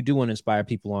mentioned, you do want to inspire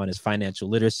people on is financial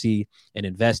literacy and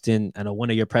investing. I know one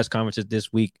of your press conferences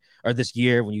this week or this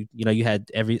year when you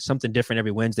had something different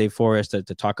every Wednesday for us to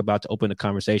talk about, to open the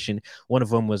conversation. One of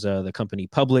them was the company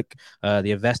Public,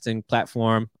 the investing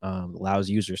platform, allows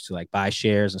users to like buy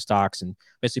shares and stocks and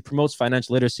basically promotes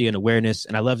financial literacy and awareness.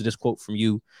 And I love this quote from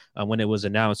you when it was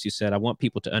announced. You said, "I want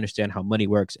people to understand how money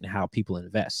works and how people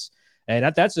invest." And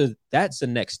that's a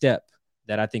next step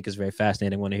that I think is very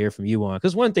fascinating. I want to hear from you on,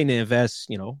 because one thing to invest,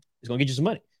 is going to get you some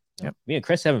money. Yep. Me and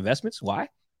Chris have investments. Why?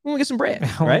 We want to get some bread,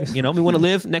 right? We want to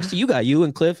live next to you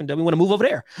and Cliff, and then we want to move over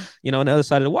there, on the other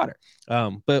side of the water.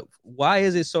 But why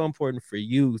is it so important for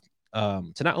you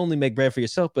to not only make bread for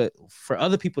yourself, but for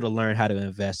other people to learn how to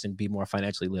invest and be more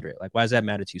financially literate? Like, why does that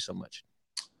matter to you so much?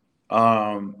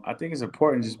 I think it's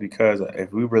important just because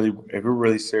if we're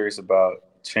really serious about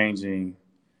changing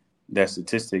that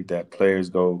statistic that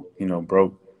players go,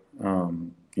 broke,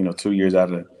 2 years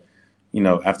out of,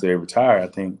 after they retire, I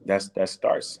think that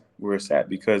starts where it's at,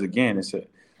 because again,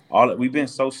 we've been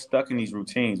so stuck in these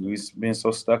routines. We've been so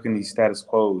stuck in these status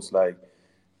quos. Like,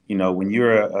 when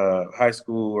you're a high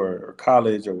school or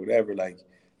college or whatever, like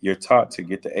you're taught to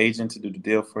get the agent to do the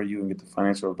deal for you and get the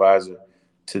financial advisor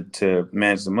to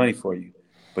manage the money for you.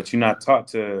 But you're not taught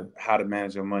to how to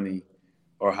manage your money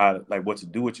or what to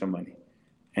do with your money.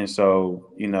 And so,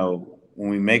 when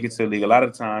we make it to the league, a lot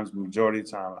of the times, majority of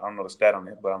the time, I don't know the stat on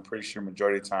it, but I'm pretty sure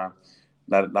majority of the time,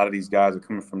 a lot of these guys are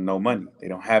coming from no money. They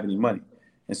don't have any money.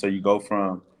 And so you go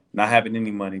from not having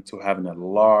any money to having a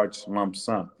large lump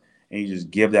sum, and you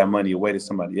just give that money away to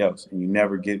somebody else, and you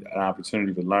never get an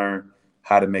opportunity to learn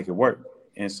how to make it work.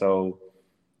 And so,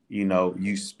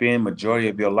 you spend majority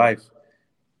of your life,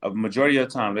 a majority of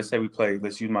the time, let's say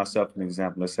let's use myself as an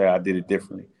example. Let's say I did it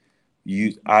differently.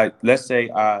 Let's say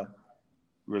I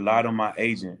relied on my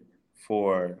agent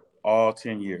for all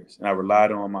 10 years, and I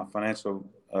relied on my financial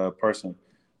person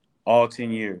all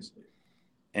 10 years.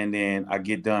 And then I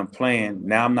get done playing.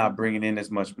 Now I'm not bringing in as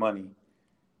much money.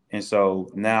 And so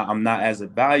now I'm not as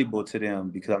valuable to them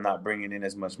because I'm not bringing in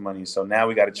as much money. So now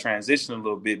we got to transition a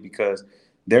little bit because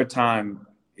their time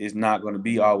is not going to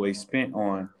be always spent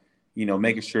on,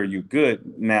 making sure you're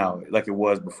good now like it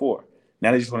was before.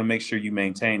 Now they just want to make sure you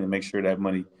maintain and make sure that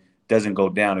money doesn't go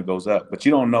down, it goes up. But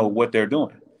you don't know what they're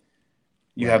doing.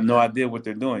 You have no idea what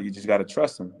they're doing. You just got to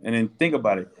trust them. And then think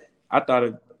about it. I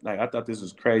thought this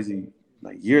was crazy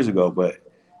like years ago, but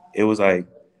it was like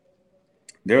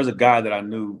there was a guy that I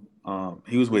knew.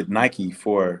 He was with Nike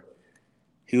for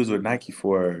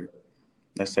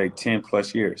let's say 10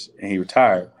 plus years, and he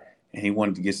retired and he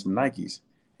wanted to get some Nikes,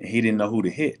 and he didn't know who to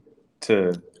hit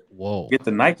to get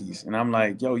the Nikes. And I'm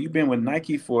like, yo, you've been with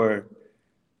Nike for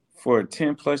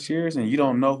 10 plus years and you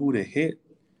don't know who to hit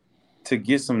to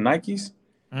get some Nikes?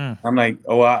 I'm like,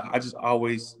 oh, I just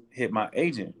always hit my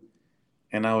agent.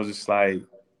 And I was just like,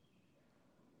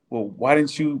 well, why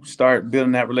didn't you start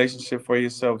building that relationship for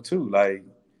yourself too? Like,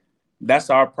 that's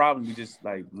our problem. We just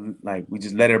we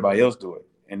just let everybody else do it.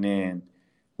 And then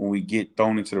when we get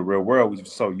thrown into the real world, we're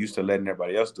so used to letting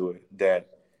everybody else do it that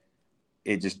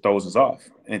it just throws us off.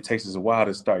 And it takes us a while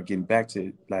to start getting back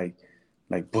to like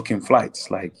booking flights,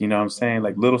 like, you know what I'm saying?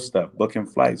 Like little stuff, booking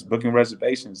flights, booking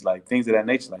reservations, like things of that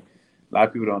nature. Like a lot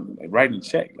of people don't writing a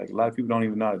check. Like a lot of people don't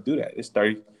even know how to do that. It's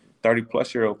 30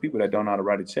 plus year old people that don't know how to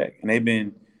write a check. And they've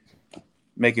been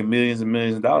making millions and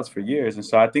millions of dollars for years. And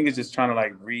so I think it's just trying to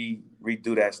like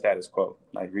redo that status quo,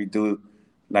 like redo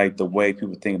like the way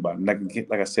people think about it.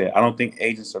 Like I said, I don't think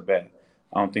agents are bad.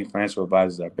 I don't think financial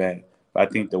advisors are bad. But I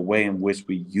think the way in which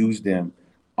we use them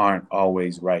aren't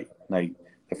always right. Like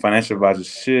the financial advisors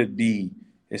should be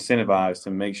incentivized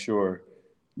to make sure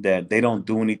that they don't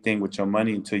do anything with your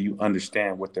money until you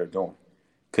understand what they're doing.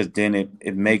 Because then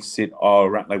it makes it all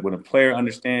right. Like when a player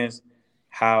understands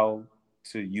how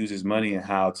to use his money and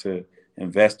how to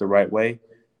invest the right way,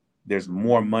 there's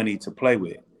more money to play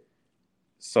with.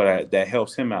 So that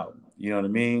helps him out. You know what I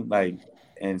mean? Like,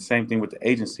 and same thing with the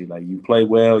agency. Like you play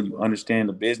well, you understand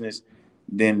the business,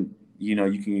 then, you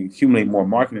can accumulate more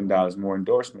marketing dollars, more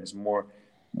endorsements, more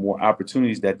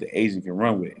opportunities that the agent can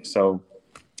run with. So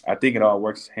I think it all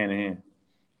works hand in hand.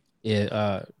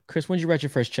 Yeah. Chris, when did you write your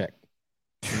first check?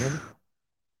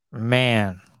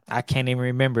 Man, I can't even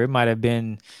remember. It might have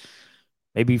been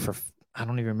maybe I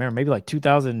don't even remember, maybe like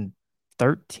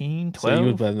 2013, 12. So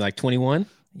you were like 21?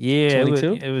 Yeah,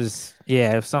 22? It was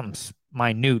something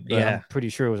minute, but I'm pretty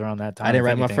sure it was around that time. I didn't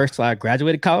write my first till I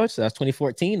graduated college. So that was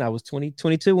 2014. I was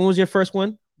 22. When was your first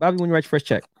one, Bobby, when you write your first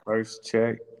check? First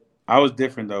check? I was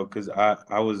different, though, because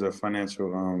I was a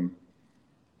financial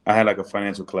I had like a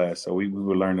financial class. So we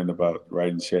were learning about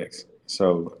writing checks.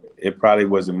 So it probably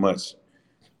wasn't much.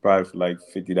 Probably for like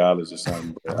 $50 or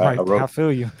something. I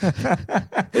feel you.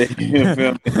 You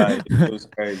feel me? Like, it was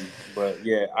crazy. But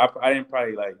yeah, I didn't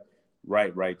probably like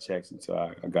write checks until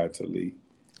I got to the league.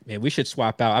 Man, we should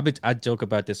swap out. I joke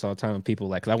about this all the time with people.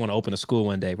 Like, 'cause I want to open a school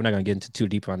one day. We're not gonna get into too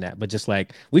deep on that, but just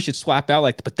like we should swap out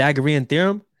like the Pythagorean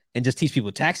theorem and just teach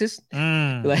people taxes.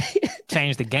 Like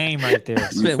change the game right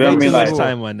there. Spend way too much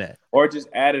time on that. Or just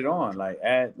add it on.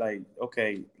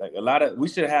 We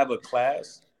should have a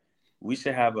class. We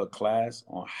should have a class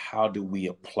on how do we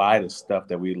apply the stuff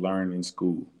that we learn in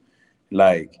school.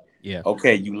 Like,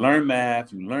 okay, you learn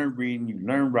math, you learn reading, you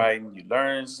learn writing, you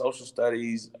learn social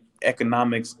studies,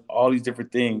 economics, all these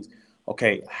different things.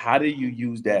 Okay, how do you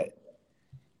use that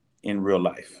in real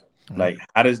life? Mm-hmm. Like,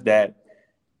 how does that,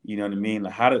 you know what I mean?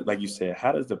 Like you said,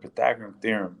 how does the Pythagorean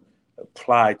theorem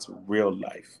apply to real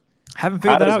life? Haven't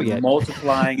figured that out yet.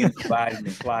 Multiplying and dividing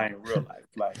apply in real life?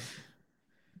 Like,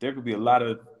 there could be a lot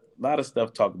of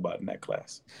stuff talked about in that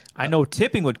class. I know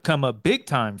tipping would come up big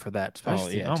time for that.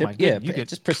 Especially, my goodness. You get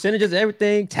just percentages,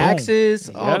 everything, taxes,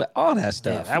 all that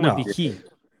stuff. Yeah, that would be key.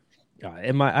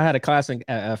 I had a class in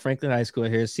Franklin High School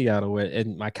here in Seattle, where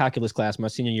in my calculus class, my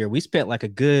senior year, we spent like a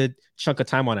good chunk of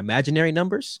time on imaginary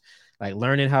numbers, like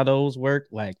learning how those work.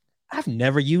 Like, I've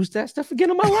never used that stuff again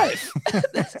in my life.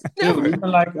 Never. Even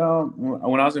like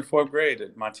when I was in 4th grade,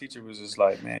 my teacher was just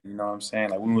like, man, you know what I'm saying?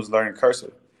 Like when we was learning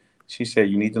cursive, she said,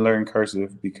 you need to learn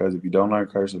cursive because if you don't learn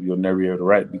cursive, you'll never be able to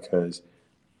write, because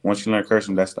once you learn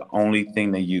cursive, that's the only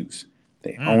thing they use.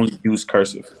 They only use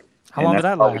cursive. How long did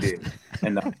that last?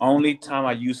 And the only time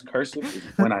I use cursive is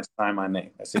when I sign my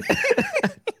name. That's it.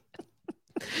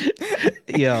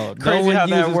 Yo, no one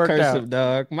uses cursive,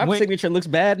 dog. My signature looks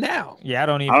bad now. Yeah, I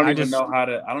don't even know how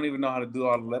to do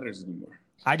all the letters anymore.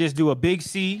 I just do a big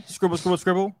C, scribble, scribble,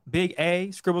 scribble. Big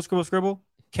A, scribble, scribble, scribble.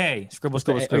 K, scribble,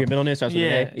 scribble, scribble. Your middle name starts with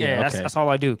an A? Yeah, that's all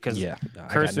I do, because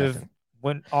cursive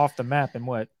went off the map in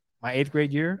what, my 8th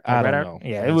grade year. I don't know.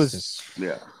 Yeah, That's it was. just,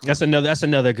 Yeah. that's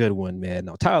another good one, man.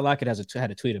 No, Tyler Lockett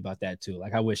had a tweet about that too.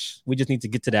 Like, I wish we just need to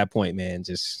get to that point, man.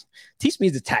 Just teach me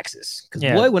the taxes,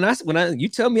 because boy, when I you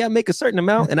tell me I make a certain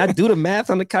amount and I do the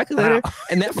math on the calculator,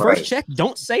 and that first check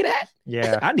don't say that,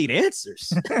 I need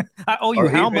answers. I owe you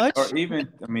how much? Or even,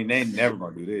 I mean, they never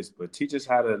gonna do this, but teach us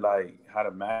how to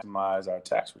maximize our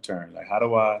tax return. Like, how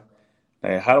do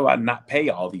I not pay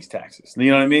all these taxes?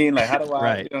 You know what I mean? Like, how do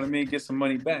I, you know what I mean, get some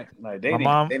money back? Like, they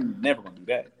never gonna do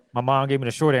that. My mom gave me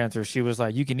the short answer. She was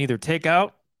like, you can either take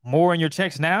out more in your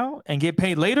checks now and get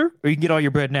paid later, or you can get all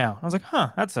your bread now. I was like,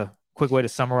 that's a quick way to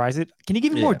summarize it. Can you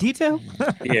give me more detail?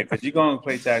 Yeah, because you're gonna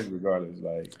pay taxes regardless.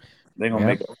 Like, they're gonna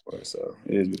make up for it. So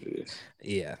it is what it is.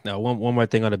 Yeah. Now, one more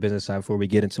thing on the business side before we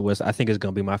get into what I think is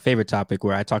gonna be my favorite topic,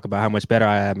 where I talk about how much better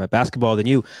I am at basketball than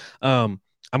you.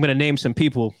 I'm going to name some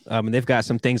people, and they've got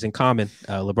some things in common.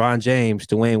 LeBron James,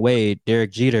 Dwayne Wade,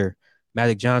 Derek Jeter,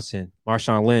 Magic Johnson,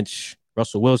 Marshawn Lynch,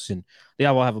 Russell Wilson. They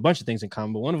all have a bunch of things in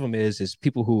common, but one of them is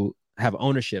people who have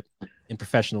ownership in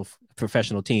professional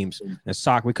teams. And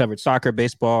soccer, we covered soccer,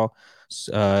 baseball,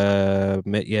 NBA.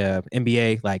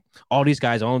 Like, all these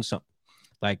guys own something.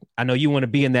 Like, I know you want to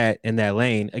be in that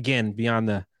lane, again, beyond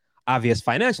the obvious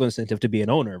financial incentive to be an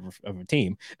owner of a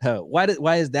team. Why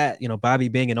is that, Bobby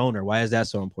being an owner, why is that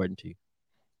so important to you?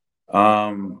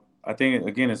 I think,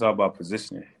 again, it's all about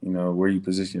positioning, where you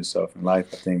position yourself in life.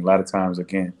 I think a lot of times,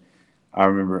 again, I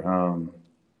remember,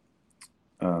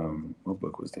 what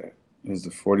book was that? It was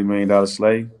The $40 Million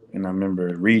Slave. And I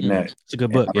remember reading that. It's a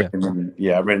good book. I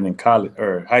read it in college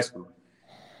or high school.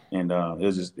 And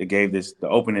it gave this, the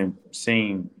opening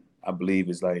scene, I believe,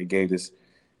 is like, it gave this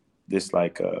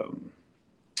like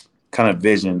kind of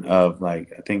vision of,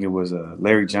 like, I think it was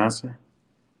Larry Johnson.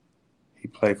 He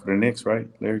played for the Knicks, right?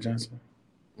 Larry Johnson.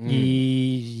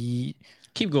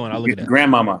 Keep going. I'll look at that.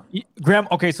 Grandmama.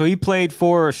 Okay, so he played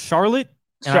for Charlotte.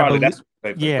 Charlotte. That's what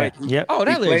he played for. Yeah. Oh,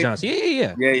 that Larry Johnson.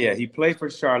 Yeah. Yeah. He played for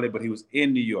Charlotte, but he was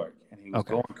in New York, and he was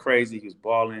going crazy. He was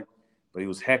balling, but he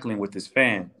was heckling with his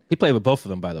fan. He played with both of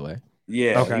them, by the way.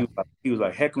 Yeah. Okay. He was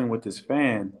like heckling with his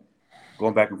fan,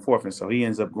 going back and forth, and so he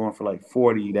ends up going for like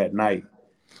 40 that night,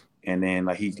 and then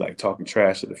like he's like talking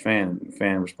trash to the fan, and the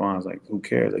fan responds like, "Who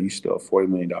cares? Like, you still a $40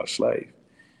 million slave,"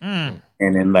 and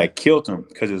then like killed him,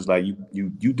 because it's like you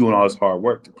doing all this hard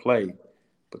work to play,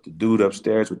 but the dude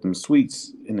upstairs with them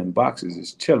sweets in them boxes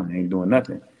is chilling, ain't doing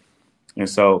nothing. And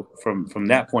so from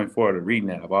that point forward of reading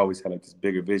that, I've always had like this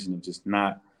bigger vision of just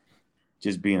not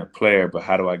just being a player, but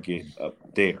how do I get up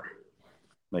there?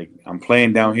 Like, I'm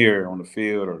playing down here on the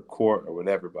field or court or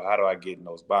whatever, but how do I get in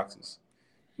those boxes?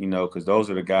 Because those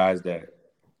are the guys that,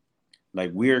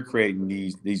 like, we're creating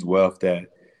these wealth that,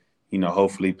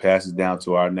 hopefully passes down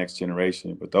to our next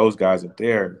generation. But those guys up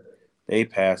there, they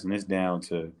passing this down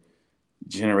to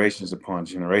generations upon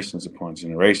generations upon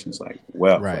generations, like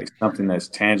wealth, like something that's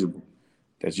tangible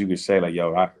that you could say, like,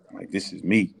 yo, this is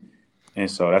me.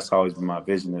 And so that's always been my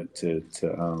vision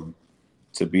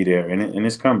to be there, and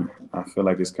it's coming. I feel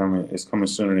like it's coming. It's coming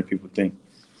sooner than people think.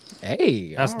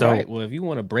 Hey, that's dope. Right. Well, if you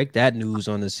want to break that news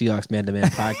on the Seahawks Man to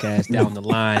Man podcast down the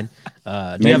line,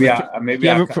 I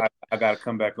got to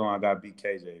come back on. I got to beat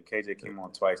KJ. KJ came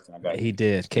on twice, and I got. He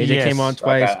did. KJ came on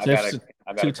twice. Cliff's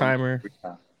a two-timer.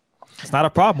 It's not a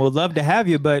problem. We'd love to have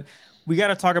you, but we got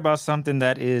to talk about something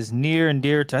that is near and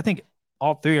dear to, I think,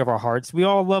 all three of our hearts. We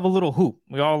all love a little hoop.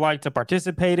 We all like to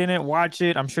participate in it, watch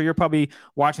it. I'm sure you're probably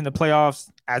watching the playoffs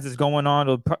as it's going on.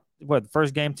 The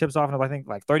first game tips off in, I think,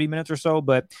 like 30 minutes or so.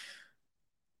 But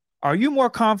are you more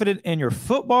confident in your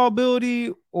football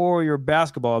ability or your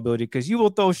basketball ability? Because you will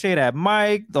throw shade at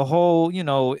Mike, the whole,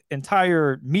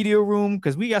 entire media room,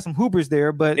 because we got some hoopers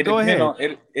there. But go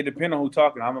ahead. It depends on who's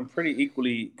talking. I'm pretty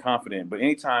equally confident. But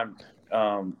anytime,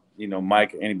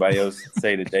 Mike or anybody else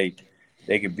say that they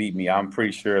could beat me, I'm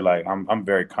pretty sure, like, I'm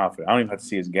very confident. I don't even have to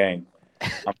see his game.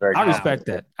 I respect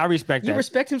that. You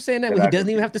respect him saying that when he doesn't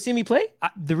even have to see me play?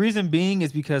 The reason being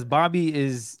is because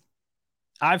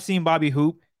I've seen Bobby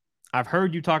hoop. I've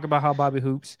heard you talk about how Bobby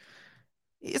hoops.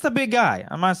 It's a big guy.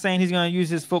 I'm not saying he's going to use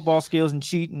his football skills and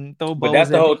cheat and throw balls. But that's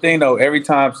the whole thing, though. Every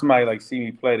time somebody like see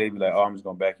me play, they be like, "Oh, I'm just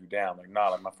going to back you down." Like, nah,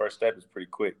 like my first step is pretty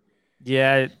quick.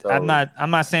 Yeah, so, I'm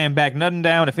not saying back nothing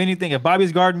down. If anything, if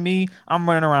Bobby's guarding me, I'm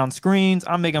running around screens.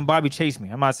 I'm making Bobby chase me.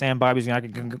 I'm not saying Bobby's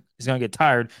going to get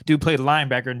tired. Dude played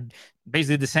linebacker and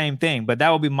basically the same thing. But that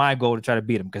would be my goal, to try to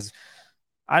beat him, because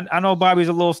I know Bobby's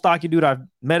a little stocky dude. I've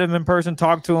met him in person,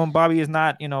 talked to him. Bobby is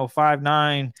not, 5'9",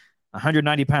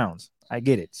 190 pounds. I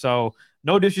get it. So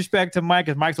no disrespect to Mike,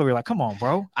 because Mike's over here like, come on,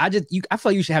 bro. I feel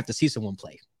like you should have to see someone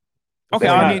play. Okay,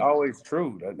 that's not always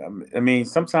true. I mean,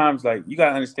 sometimes, like, you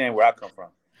gotta understand where I come from.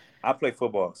 I play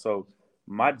football, so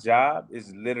my job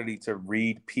is literally to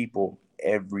read people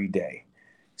every day.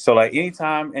 So like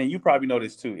anytime, and you probably know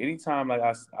this too. Anytime like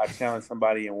I challenge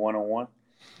somebody in one-on-one,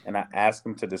 and I ask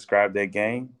them to describe their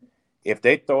game, if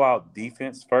they throw out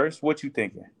defense first, what you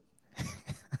thinking?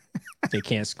 They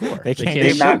can't score.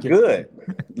 They're not good.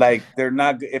 Like they're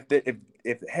not good.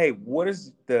 If hey, what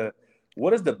is the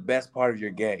best part of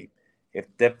your game? If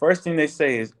the first thing they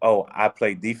say is, "Oh, I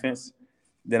play defense,"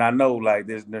 then I know like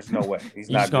there's no way he's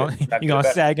not good. You're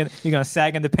gonna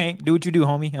sag in the paint. Do what you do,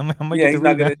 homie. I'm gonna yeah, he's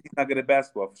not good at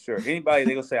basketball for sure. Anybody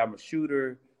they gonna say I'm a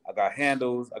shooter. I got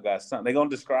handles. I got something. They're gonna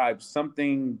describe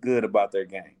something good about their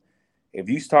game. If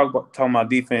you talking about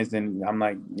defense, then I'm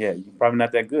like, yeah, you're probably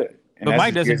not that good. And but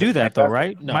Mike doesn't do that though,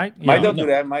 right? No. Mike don't do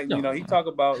that. Mike, he talk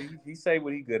about he say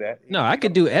what he good at. No, I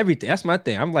could do everything. That's my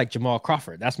thing. I'm like Jamal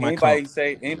Crawford. That's my anybody who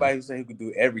say he could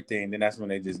do everything, then that's when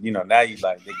they just now you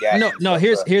like they got no.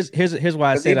 Here's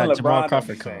why I say that Jamal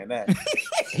Crawford comp.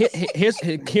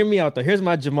 Hear me out though. Here's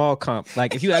my Jamal comp.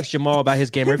 Like if you ask Jamal about his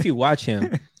game or if you watch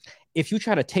him, if you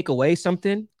try to take away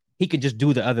something, he could just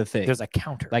do the other thing. There's a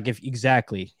counter. Like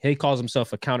exactly. He calls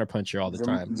himself a counter puncher all the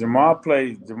time. Jamal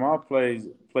plays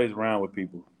around with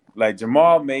people. Like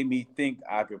Jamal made me think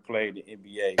I could play the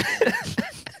NBA.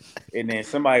 And then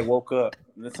somebody woke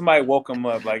him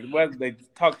up. Like whether they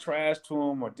talk trash to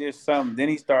him or did something. Then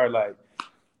he started like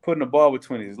putting the ball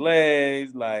between his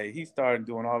legs. Like he started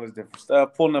doing all this different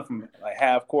stuff, pulling up from like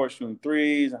half court shooting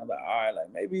threes. I'm like, all right,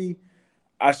 like maybe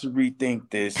I should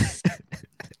rethink this.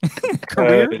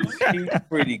 Career? He's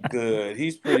pretty good.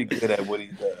 He's pretty good at what he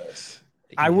does.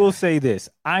 I will say this.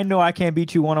 I know I can't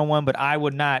beat you one-on-one, but I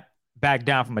would not back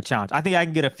down from a challenge. I think I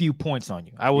can get a few points on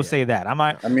you. I will say that.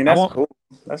 That's cool.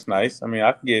 That's nice. I mean,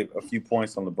 I can get a few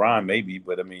points on LeBron maybe,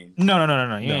 but I mean. No.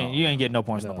 You ain't getting no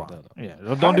points on LeBron. Yeah,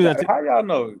 don't do that. How y'all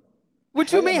know?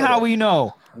 What you mean how we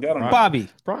know? Bobby.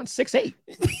 LeBron's 6'8".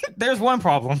 The's one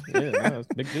problem. Yeah,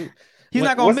 big dude. He's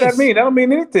not gonna miss. What's that mean? That don't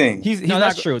mean anything.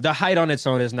 That's true. The height on its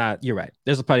own is not. You're right.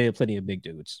 There's plenty of big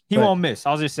dudes. He won't miss.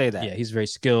 I'll just say that. Yeah, he's very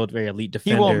skilled, very elite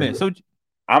defender. He won't miss. So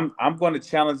I'm going to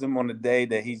challenge him on the day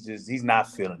that he's not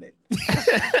feeling it.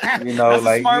 That's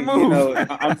a smart move.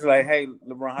 I'm just like, hey,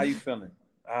 LeBron, how you feeling?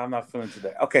 I'm not feeling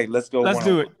today. Okay, let's go. Let's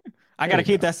do it. I got to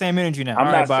keep that same energy now.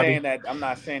 I'm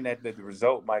not saying that the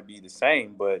result might be the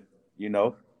same, but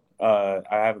I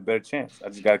have a better chance. I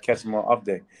just got to catch him on off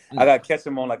day. I got to catch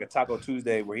him on like a Taco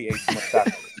Tuesday where he ate too much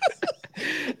tacos.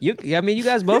 You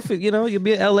guys both, you'll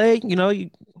be in LA,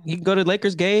 you can go to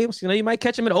Lakers games. You might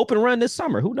catch him in an open run this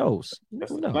summer. Who knows?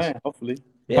 That's the plan, hopefully.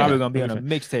 Yeah. Probably going to be on a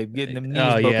mixtape getting them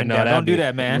knees broken down. Don't do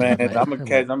that, man. I'm going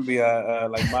to be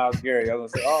like Myles Garrett. I'm going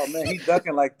to say, oh, man, he's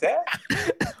ducking like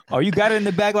that? Oh, you got it in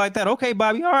the bag like that? Okay,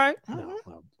 Bobby, all right. No.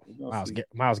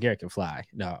 Myles Garrett can fly.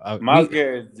 No, Myles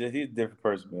Garrett, he's a different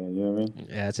person, man. You know what I mean?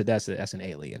 Yeah, that's an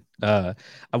alien.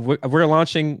 We're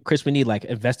launching, Chris. We need like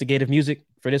investigative music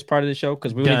for this part of the show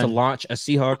because we need to launch a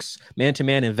Seahawks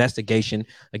man-to-man investigation.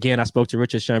 Again, I spoke to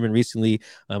Richard Sherman recently,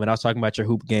 and I was talking about your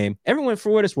hoop game. Everyone,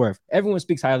 for what it's worth, everyone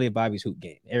speaks highly of Bobby's hoop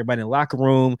game. Everybody in the locker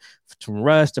room, from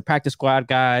Russ to practice squad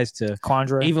guys to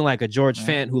Quandre, even like a George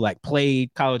Fent who like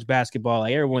played college basketball.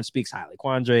 Like everyone speaks highly.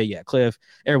 Quandre, Cliff,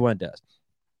 everyone does.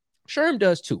 Sherm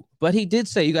does too, but he did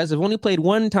say you guys have only played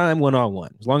one time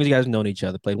one-on-one. As long as you guys have known each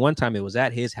other, played one time. It was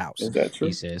at his house. Is that true?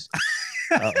 He says.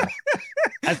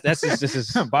 This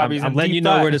is Bobby's. I'm letting you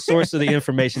know where the source of the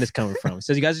information is coming from. He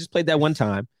says you guys just played that one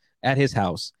time at his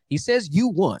house. He says you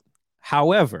won.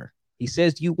 However, he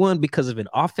says you won because of an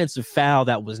offensive foul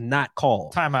that was not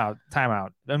called. Timeout.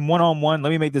 And one-on-one, let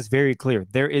me make this very clear.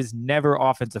 There is never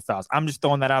offensive fouls. I'm just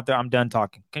throwing that out there. I'm done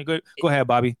talking. Can you go ahead,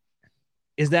 Bobby.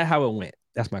 Is that how it went?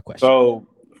 That's my question. So,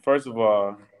 first of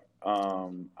all,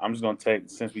 I'm just gonna take,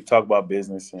 since we talk about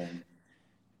business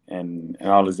and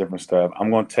all this different stuff,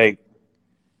 I'm gonna take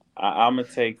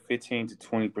 15 to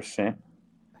 20%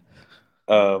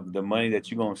 of the money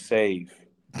that you're gonna save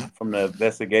from the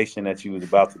investigation that you was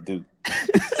about to do,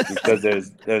 because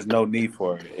there's no need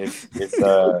for it.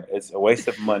 It's a waste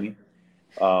of money.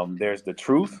 There's the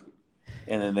truth,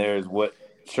 and then there's what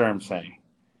Sherm's saying.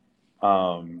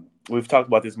 We've talked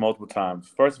about this multiple times.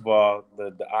 First of all,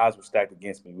 the odds were stacked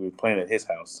against me. We were playing at his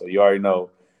house, so you already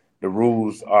know the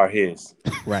rules are his.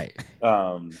 Right.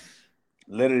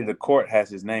 Literally, the court has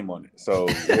his name on it. So,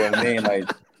 you know what I mean? Like,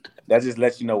 that just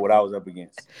lets you know what I was up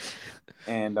against.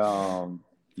 And,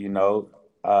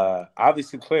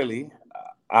 obviously, clearly,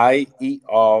 I eat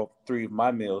all three of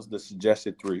my meals, the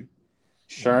suggested three.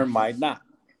 Sherm might not.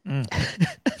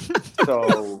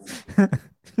 So...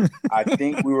 I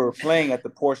think we were playing at the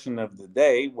portion of the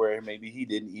day where maybe he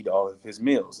didn't eat all of his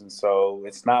meals. And so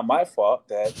it's not my fault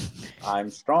that I'm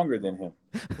stronger than him.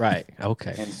 Right.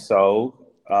 Okay. And so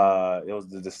it was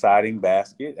the deciding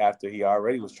basket after he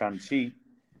already was trying to cheat.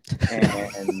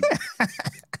 And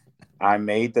I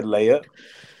made the layup.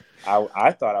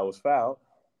 I thought I was fouled.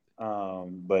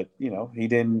 But, he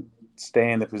didn't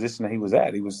stay in the position that he was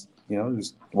at. He was,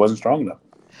 just wasn't strong enough.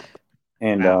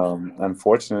 And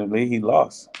unfortunately, he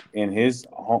lost in his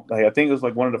home. I think it was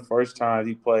like one of the first times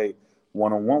he played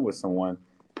one-on-one with someone,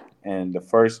 and the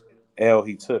first L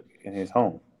he took in his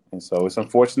home. And so it's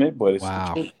unfortunate, but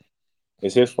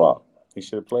it's his fault. He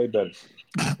should have played better.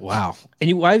 Wow.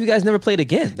 And why have you guys never played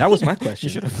again? That was my question.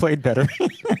 You should have played better.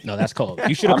 No, that's cold.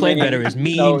 You should have played better. Is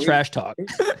mean trash talk.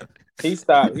 He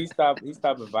stopped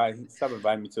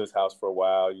inviting me to his house for a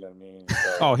while. You know what I mean?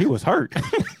 So, he was hurt.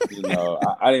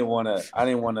 I didn't want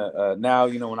to. Now,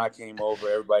 when I came over,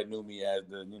 everybody knew me as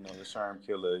the Sherm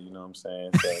killer. You know what I'm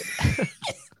saying?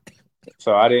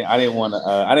 So I didn't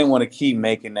want to keep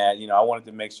making that. I wanted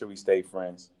to make sure we stayed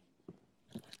friends.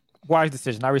 Wise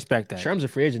decision. I respect that. Sherm's a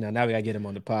free agent now. Now we gotta get him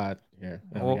on the pod. Yeah,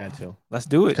 we got to. Let's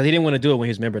do it because he didn't want to do it when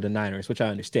he was a member of the Niners, which I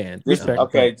understand.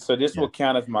 Okay, so this will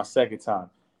count as my second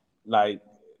time. Like,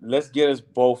 let's get us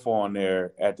both on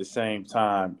there at the same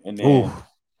time, and then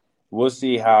we'll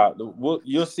see how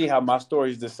you'll see how my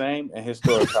story is the same and his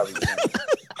story is probably the same.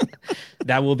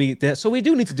 That will be that. So we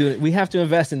do need to do it. We have to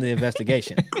invest in the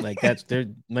investigation. Like their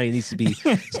money needs to be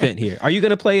spent here. Are you going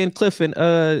to play in Cliff and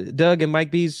Doug and Mike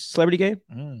B's celebrity game?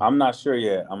 I'm not sure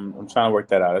yet. I'm trying to work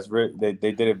that out. They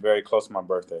did it very close to my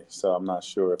birthday, so I'm not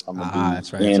sure if I'm gonna be.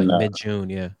 That's right. It's like mid-June.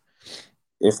 Yeah.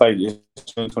 It's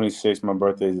June 26th. My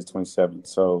birthday is the 27th,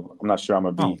 so I'm not sure I'm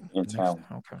gonna be in town.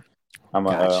 Okay. I'm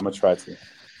gonna try to.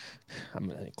 I'm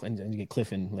gonna get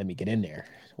Cliff and let me get in there.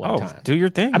 Do your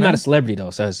thing. I'm not a celebrity though,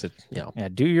 so it's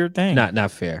do your thing.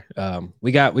 Not fair.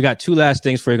 We got two last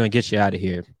things before we're gonna get you out of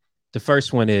here. The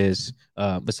first one is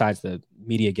besides the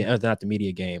media game, not the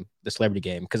media game, the celebrity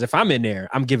game. Because if I'm in there,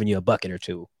 I'm giving you a bucket or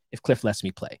two if Cliff lets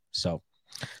me play. So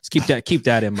let's keep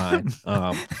that in mind.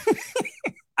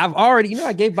 I've already,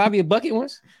 I gave Bobby a bucket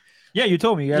once. Yeah, you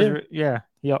told me. You guys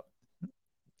yep.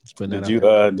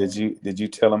 Did you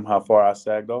tell him how far I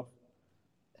sagged off?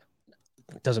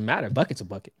 It doesn't matter. Bucket's a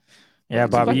bucket. Yeah,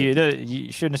 Bobby,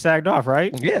 you shouldn't have sagged off,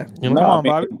 right? Yeah. Come on,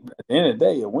 Bobby. At the end of the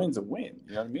day, a win's a win.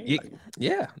 You know what I mean?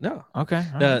 No. Okay.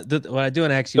 What I do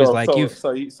want to ask you is like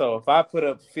So if I put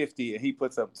up 50 and he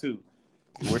puts up 2,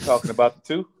 we're talking about the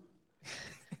 2?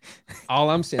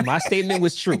 All I'm saying, my statement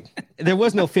was true. There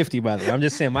was no 50, by the way. I'm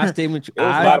just saying my statement.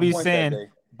 Bobby's saying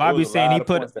he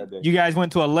put. You guys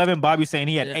went to 11. Bobby's saying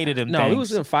he had 8 of them. No, it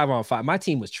was a 5-on-5. My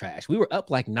team was trash. We were up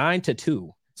like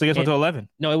 9-2. So you guys went to 11?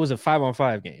 No, it was a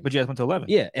 5-on-5 game. But you guys went to 11?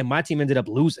 Yeah, and my team ended up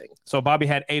losing. So Bobby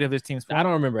had 8 of his team's points? I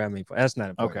don't remember how many points. That's not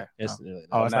important. Okay. It's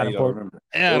not important?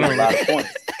 Yeah, a lot of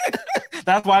points.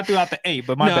 That's why I threw out the 8,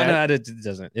 but my bad. No, it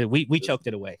doesn't. We choked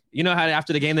it away. You know how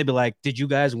after the game they'd be like, did you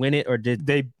guys win it or did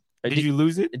you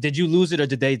lose it? Did you lose it or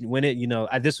did they win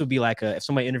it? This would be like if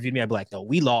somebody interviewed me, I'd be like, no,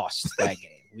 we lost that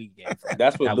game.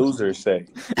 That's what losers say.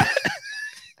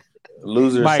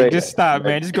 Losers Mike, say just stop,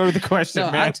 man. Just go to the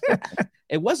question, man.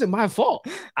 It wasn't my fault.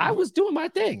 I was doing my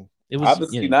thing. It was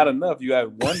obviously not enough. You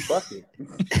had 1 bucket.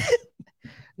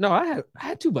 No, I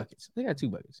had 2 buckets. I think I had 2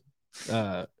 buckets.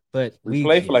 But we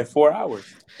played for like 4 hours.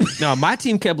 No, my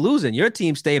team kept losing. Your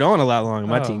team stayed on a lot longer.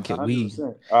 My team kept.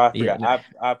 I forgot.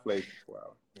 I played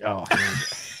for 4 hours.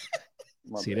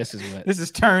 Oh. See, this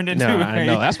is turned into. No, I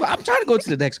know. That's why I'm trying to go to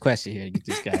the next question here to get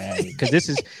this guy out of here, because this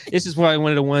is probably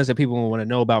one of the ones that people want to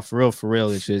know about for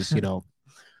real. It's just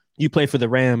you play for the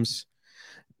Rams.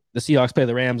 The Seahawks play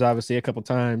the Rams obviously a couple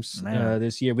times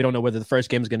this year. We don't know whether the first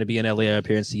game is going to be in LA or up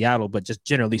here in Seattle, but just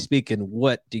generally speaking,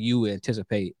 what do you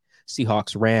anticipate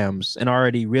Seahawks Rams, an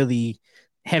already really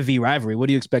heavy rivalry? What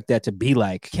do you expect that to be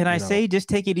like? Can I say just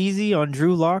take it easy on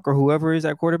Drew Lock or whoever is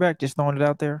at quarterback? Just throwing it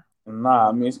out there. Nah,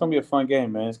 I mean it's gonna be a fun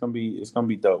game, man. It's gonna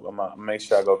be dope. I'm gonna make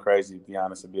sure I go crazy. To be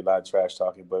honest, it'll be a lot of trash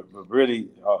talking, but really,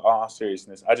 all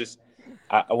seriousness,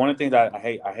 I one of the things I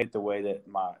hate the way that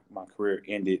my career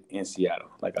ended in Seattle.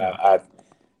 Like I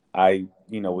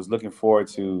was looking forward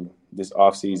to this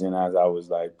offseason as I was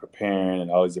like preparing and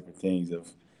all these different things of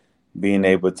being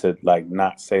able to like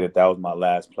not say that was my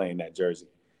last play in that jersey.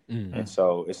 Mm-hmm. And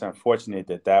so it's unfortunate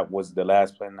that was the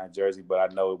last play in that jersey, but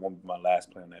I know it won't be my last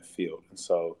play on that field. And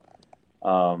so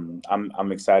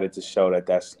I'm excited to show that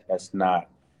that's not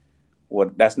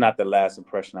the last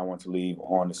impression I want to leave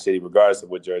on the city, regardless of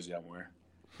what jersey I'm wearing.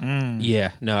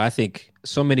 Yeah, no, I think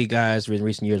so many guys in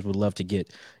recent years would love to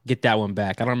get that one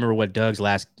back. I don't remember what Doug's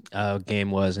last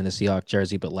game was in the Seahawks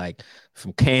jersey, but like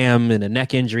from Cam and a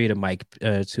neck injury to Mike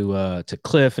to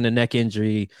Cliff and a neck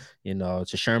injury, to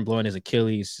Sherm blowing his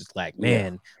Achilles. It's like,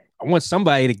 man, I want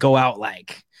somebody to go out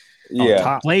like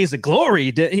blaze of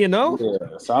glory,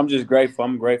 Yeah, so I'm just grateful.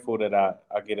 I'm grateful that I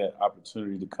get an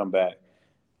opportunity to come back,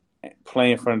 and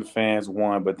play in front of the fans,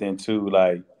 one, but then two,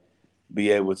 like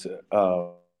be able to.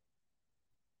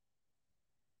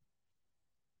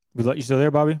 You still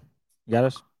there, Bobby? You got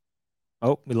us?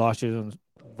 Oh, we lost you on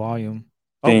volume.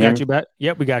 Oh, got you back.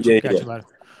 Yep, we got you. Got you back.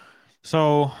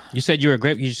 So you said you're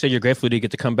grateful to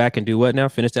get to come back and do what now?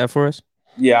 Finish that for us.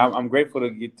 Yeah, I'm grateful to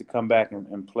get to come back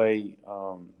and play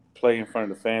in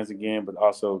front of the fans again, but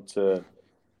also to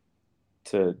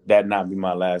that not be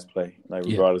my last play, like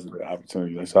regardless of the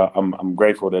opportunity. So I'm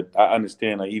grateful that I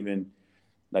understand, like even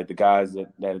like the guys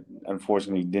that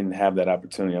unfortunately didn't have that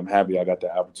opportunity. I'm happy I got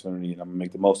that opportunity, and I'm gonna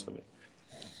make the most of it.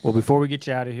 Well, before we get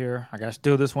you out of here, I got to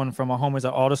steal this one from my homies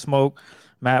at All the Smoke,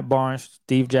 Matt Barnes,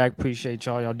 Steve Jack. Appreciate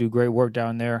y'all. Y'all do great work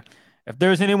down there. If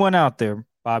there's anyone out there,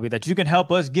 Bobby, that you can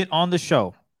help us get on the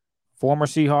show, former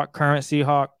Seahawk, current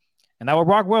Seahawk, and that would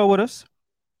rock well with us,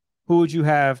 who would you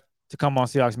have to come on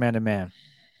Seahawks Man to Man?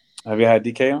 Have you had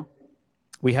DK on?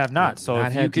 We have not. So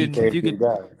if you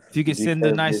could send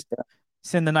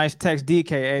the nice text, DK,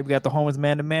 hey, we got the homies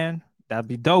Man to Man. That'd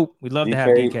be dope. We'd love to have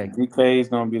DK. DK is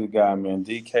gonna be the guy, man.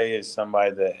 DK is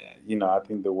somebody that I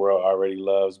think the world already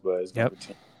loves, but it's gonna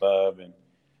continue to love, and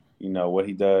what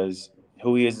he does,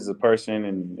 who he is as a person,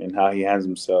 and how he handles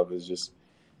himself is just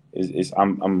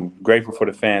I'm grateful for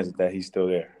the fans that he's still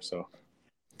there. So.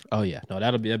 Oh yeah, no,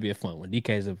 that'll be a fun one. DK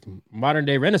is a modern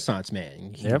day Renaissance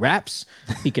man. He raps,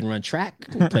 he can run track,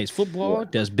 he plays football,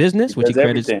 does business, which he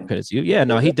credits you. Yeah,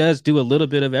 no, he does do a little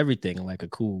bit of everything in like a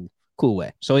cool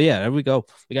way. So yeah, there we go.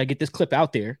 We gotta get this clip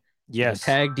out there. Yes,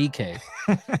 tag DK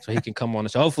so he can come on.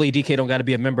 So hopefully DK don't got to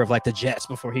be a member of like the Jets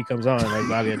before he comes on. Like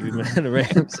Bobby had to be the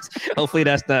Rams. Hopefully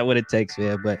that's not what it takes,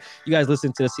 man. But you guys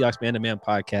listen to the Seahawks Man to Man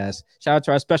podcast. Shout out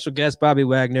to our special guest Bobby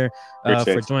Wagner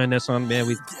for joining us on, man.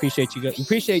 We appreciate you guys. We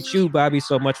appreciate you, Bobby,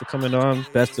 so much for coming on.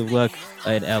 Best of luck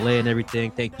in LA and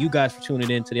everything. Thank you guys for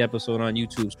tuning in to the episode on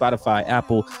YouTube, Spotify,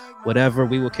 Apple, whatever.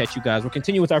 We will catch you guys. We'll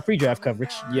continue with our pre-draft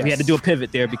coverage. Yes. We had to do a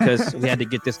pivot there because we had to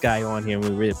get this guy on here, and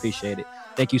we really appreciate it.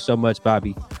 Thank you so much,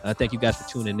 Bobby. Thank you guys for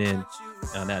tuning in.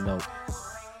 On that note,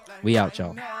 we out,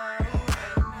 y'all. You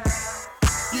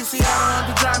see, I don't have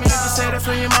to drive me. You can say that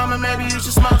for your mama. Maybe you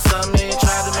should smoke something.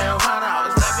 Try the marijuana.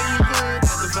 I was loving you good.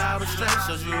 The vibe was straight.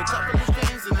 Shows you a couple of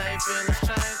things and they feel it's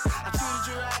changed. I treated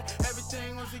you right.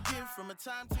 Everything was a gift from a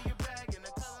time to your bag and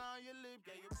the color on your lip.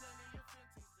 Gave you plenty of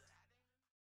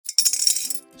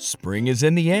Spring is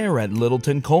in the air at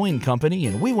Littleton Coin Company,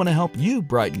 and we want to help you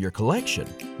brighten your collection.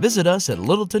 Visit us at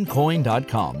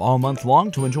littletoncoin.com all month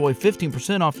long to enjoy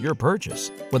 15% off your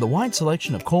purchase. With a wide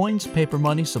selection of coins, paper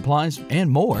money, supplies, and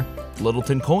more,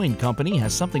 Littleton Coin Company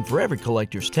has something for every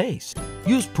collector's taste.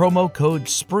 Use promo code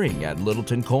SPRING at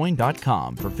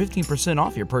littletoncoin.com for 15%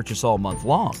 off your purchase all month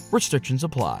long. Restrictions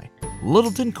apply.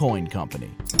 Littleton Coin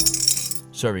Company.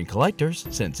 Serving collectors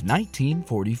since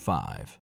 1945.